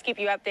 of course, keep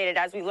you updated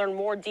as we learn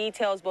more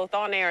details both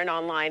on air and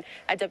online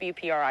at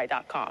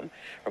WPRI.com.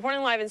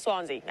 Reporting live in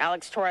Swansea,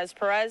 Alex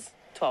Torres-Perez,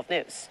 12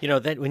 News. You know,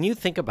 that when you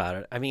think about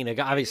it, I mean,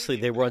 obviously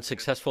they were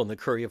unsuccessful and the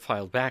courier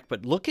filed back,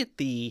 but look at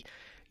the,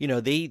 you know,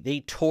 they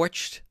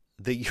torched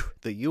the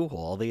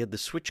U-Haul. They had the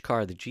switch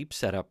car, the Jeep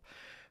set up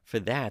for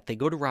that. They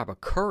go to rob a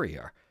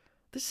courier.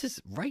 This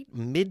is right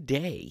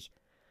midday,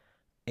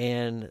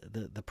 and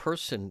the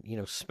person, you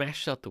know,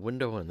 smashes out the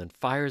window and then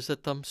fires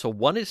at them. So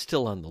one is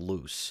still on the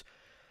loose,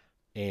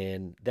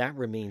 and that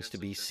remains to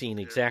be seen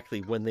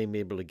exactly when they may be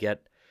able to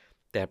get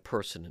that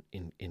person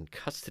in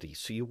custody.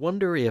 So you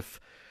wonder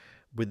if,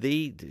 what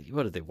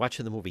are they,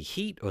 watching the movie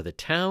Heat or The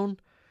Town?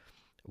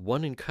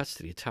 One in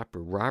custody, atop a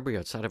robbery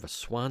outside of a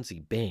Swansea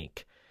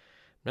bank.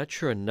 I'm not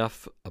sure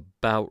enough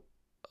about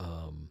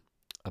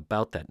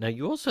that. Now,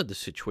 you also had the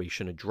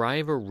situation, a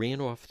driver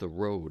ran off the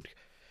road.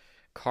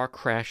 Car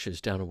crashes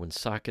down a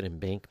Woonsocket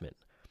embankment.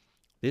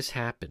 This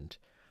happened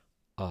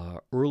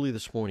early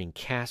this morning,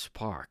 Cass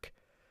Park,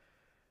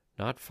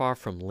 not far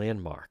from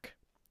Landmark.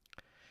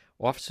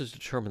 Officers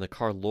determined the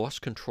car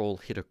lost control,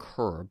 hit a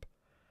curb,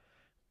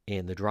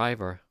 and the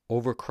driver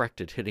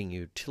overcorrected, hitting a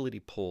utility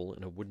pole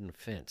and a wooden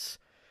fence.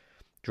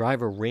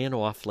 Driver ran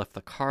off, left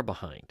the car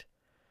behind.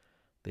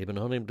 They've been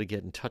unable to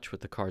get in touch with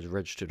the car's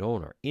registered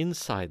owner.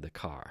 Inside the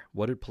car,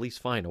 what did police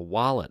find? A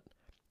wallet,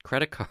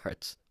 credit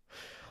cards,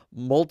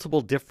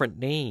 multiple different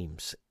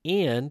names,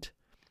 and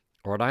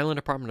Rhode Island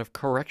Department of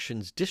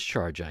Corrections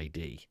discharge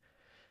ID.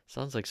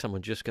 Sounds like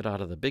someone just got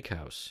out of the big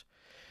house.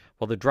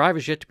 While the driver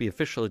is yet to be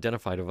officially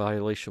identified, a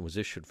violation was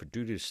issued for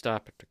duty to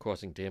stop after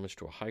causing damage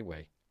to a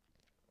highway.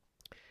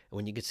 And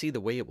when you can see the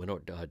way it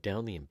went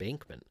down the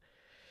embankment,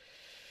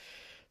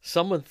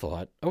 someone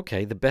thought,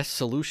 okay, the best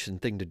solution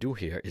thing to do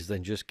here is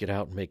then just get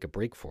out and make a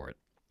break for it,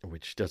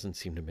 which doesn't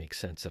seem to make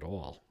sense at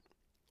all.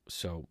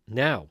 So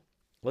now,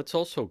 let's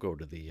also go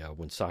to the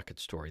Woonsocket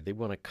story. They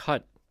want to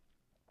cut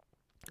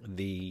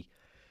the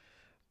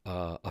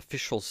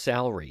official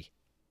salary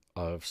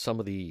of some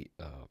of the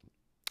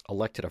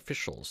elected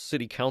officials.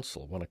 City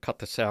Council want to cut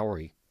the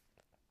salary.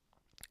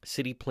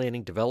 City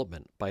Planning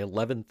Development by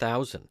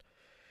 $11,000.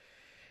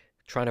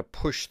 Trying to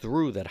push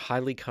through that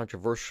highly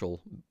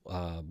controversial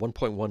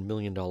 $1.1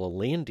 million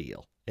land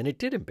deal. And it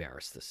did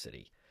embarrass the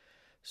city.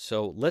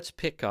 So let's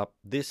pick up.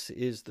 This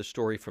is the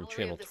story from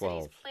Channel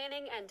 12.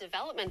 Planning and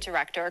Development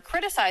Director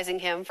criticizing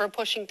him for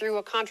pushing through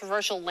a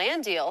controversial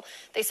land deal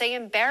they say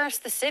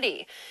embarrassed the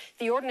city.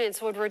 The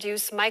ordinance would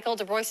reduce Michael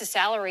DuBois'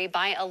 salary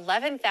by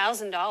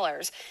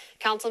 $11,000.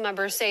 Council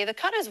members say the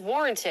cut is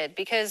warranted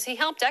because he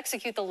helped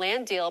execute the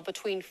land deal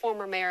between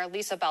former Mayor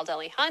Lisa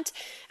Baldelli-Hunt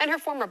and her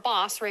former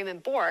boss,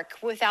 Raymond Bork,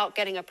 without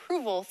getting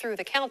approval through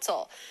the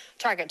council.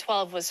 Target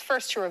 12 was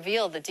first to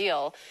reveal the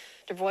deal.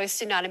 DuBois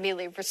did not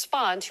immediately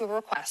respond to a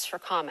request for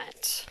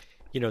comment.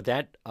 You know,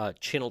 that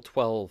Channel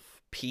 12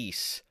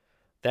 piece,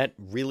 that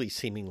really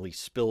seemingly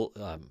spelled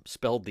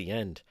the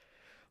end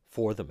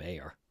for the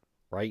mayor,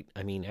 right?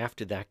 I mean,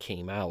 after that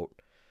came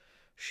out,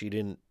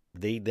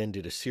 they then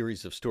did a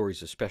series of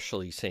stories,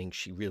 especially saying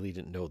she really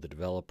didn't know the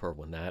developer,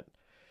 when that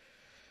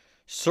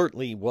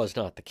certainly was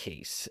not the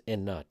case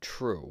and not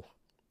true.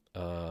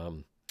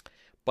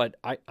 But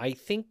I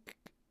think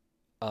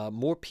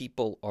more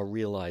people are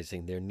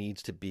realizing there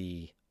needs to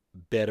be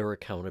better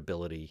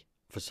accountability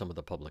for some of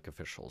the public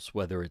officials,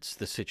 whether it's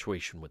the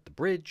situation with the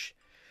bridge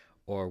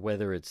or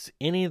whether it's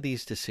any of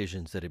these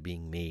decisions that are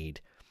being made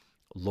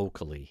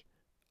locally.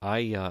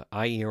 I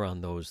hear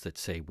on those that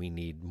say we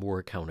need more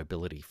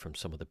accountability from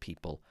some of the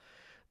people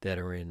that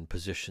are in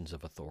positions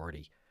of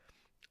authority.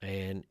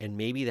 And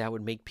maybe that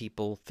would make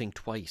people think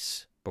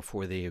twice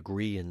before they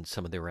agree in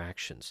some of their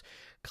actions.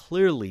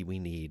 Clearly, we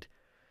need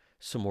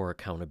some more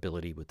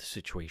accountability with the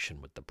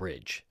situation with the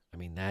bridge. I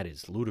mean, that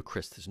is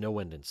ludicrous. There's no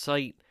end in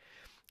sight.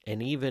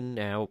 And even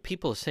now,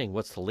 people are saying,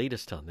 what's the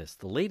latest on this?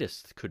 The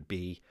latest could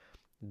be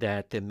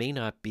that they may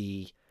not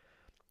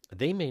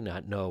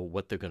know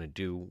what they're going to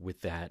do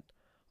with that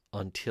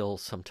until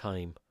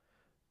sometime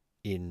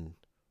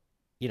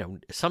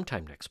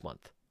sometime next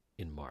month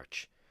in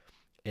March.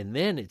 And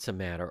then it's a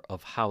matter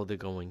of how they're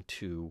going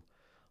to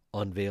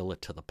unveil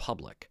it to the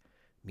public,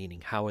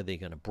 meaning how are they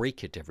going to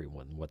break it to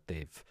everyone, what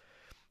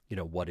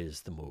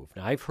is the move.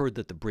 Now, I've heard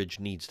that the bridge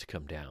needs to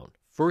come down.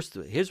 First,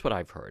 here's what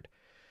I've heard.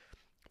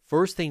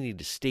 First, they need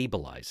to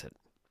stabilize it.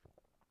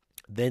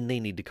 Then they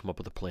need to come up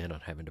with a plan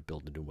on having to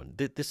build a new one.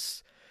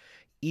 This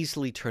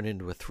easily turn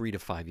into a 3 to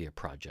 5 year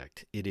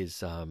project. It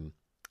is,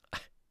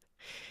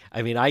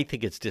 I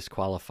think it's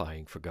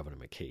disqualifying for Governor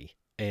McKee.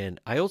 And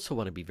I also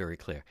want to be very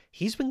clear.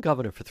 He's been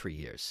governor for 3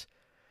 years.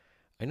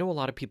 I know a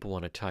lot of people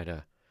want to try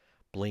to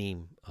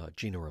blame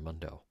Gina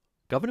Raimondo.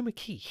 Governor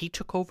McKee, he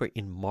took over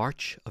in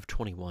March of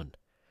 21.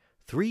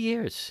 3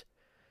 years.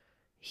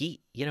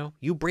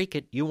 You break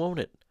it, you own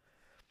it.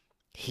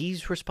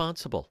 He's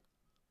responsible.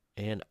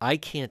 And I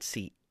can't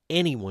see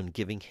anyone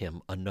giving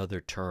him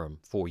another term,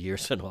 4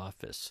 years in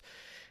office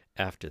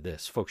after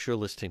this. Folks, you're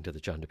listening to The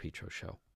John DePietro Show.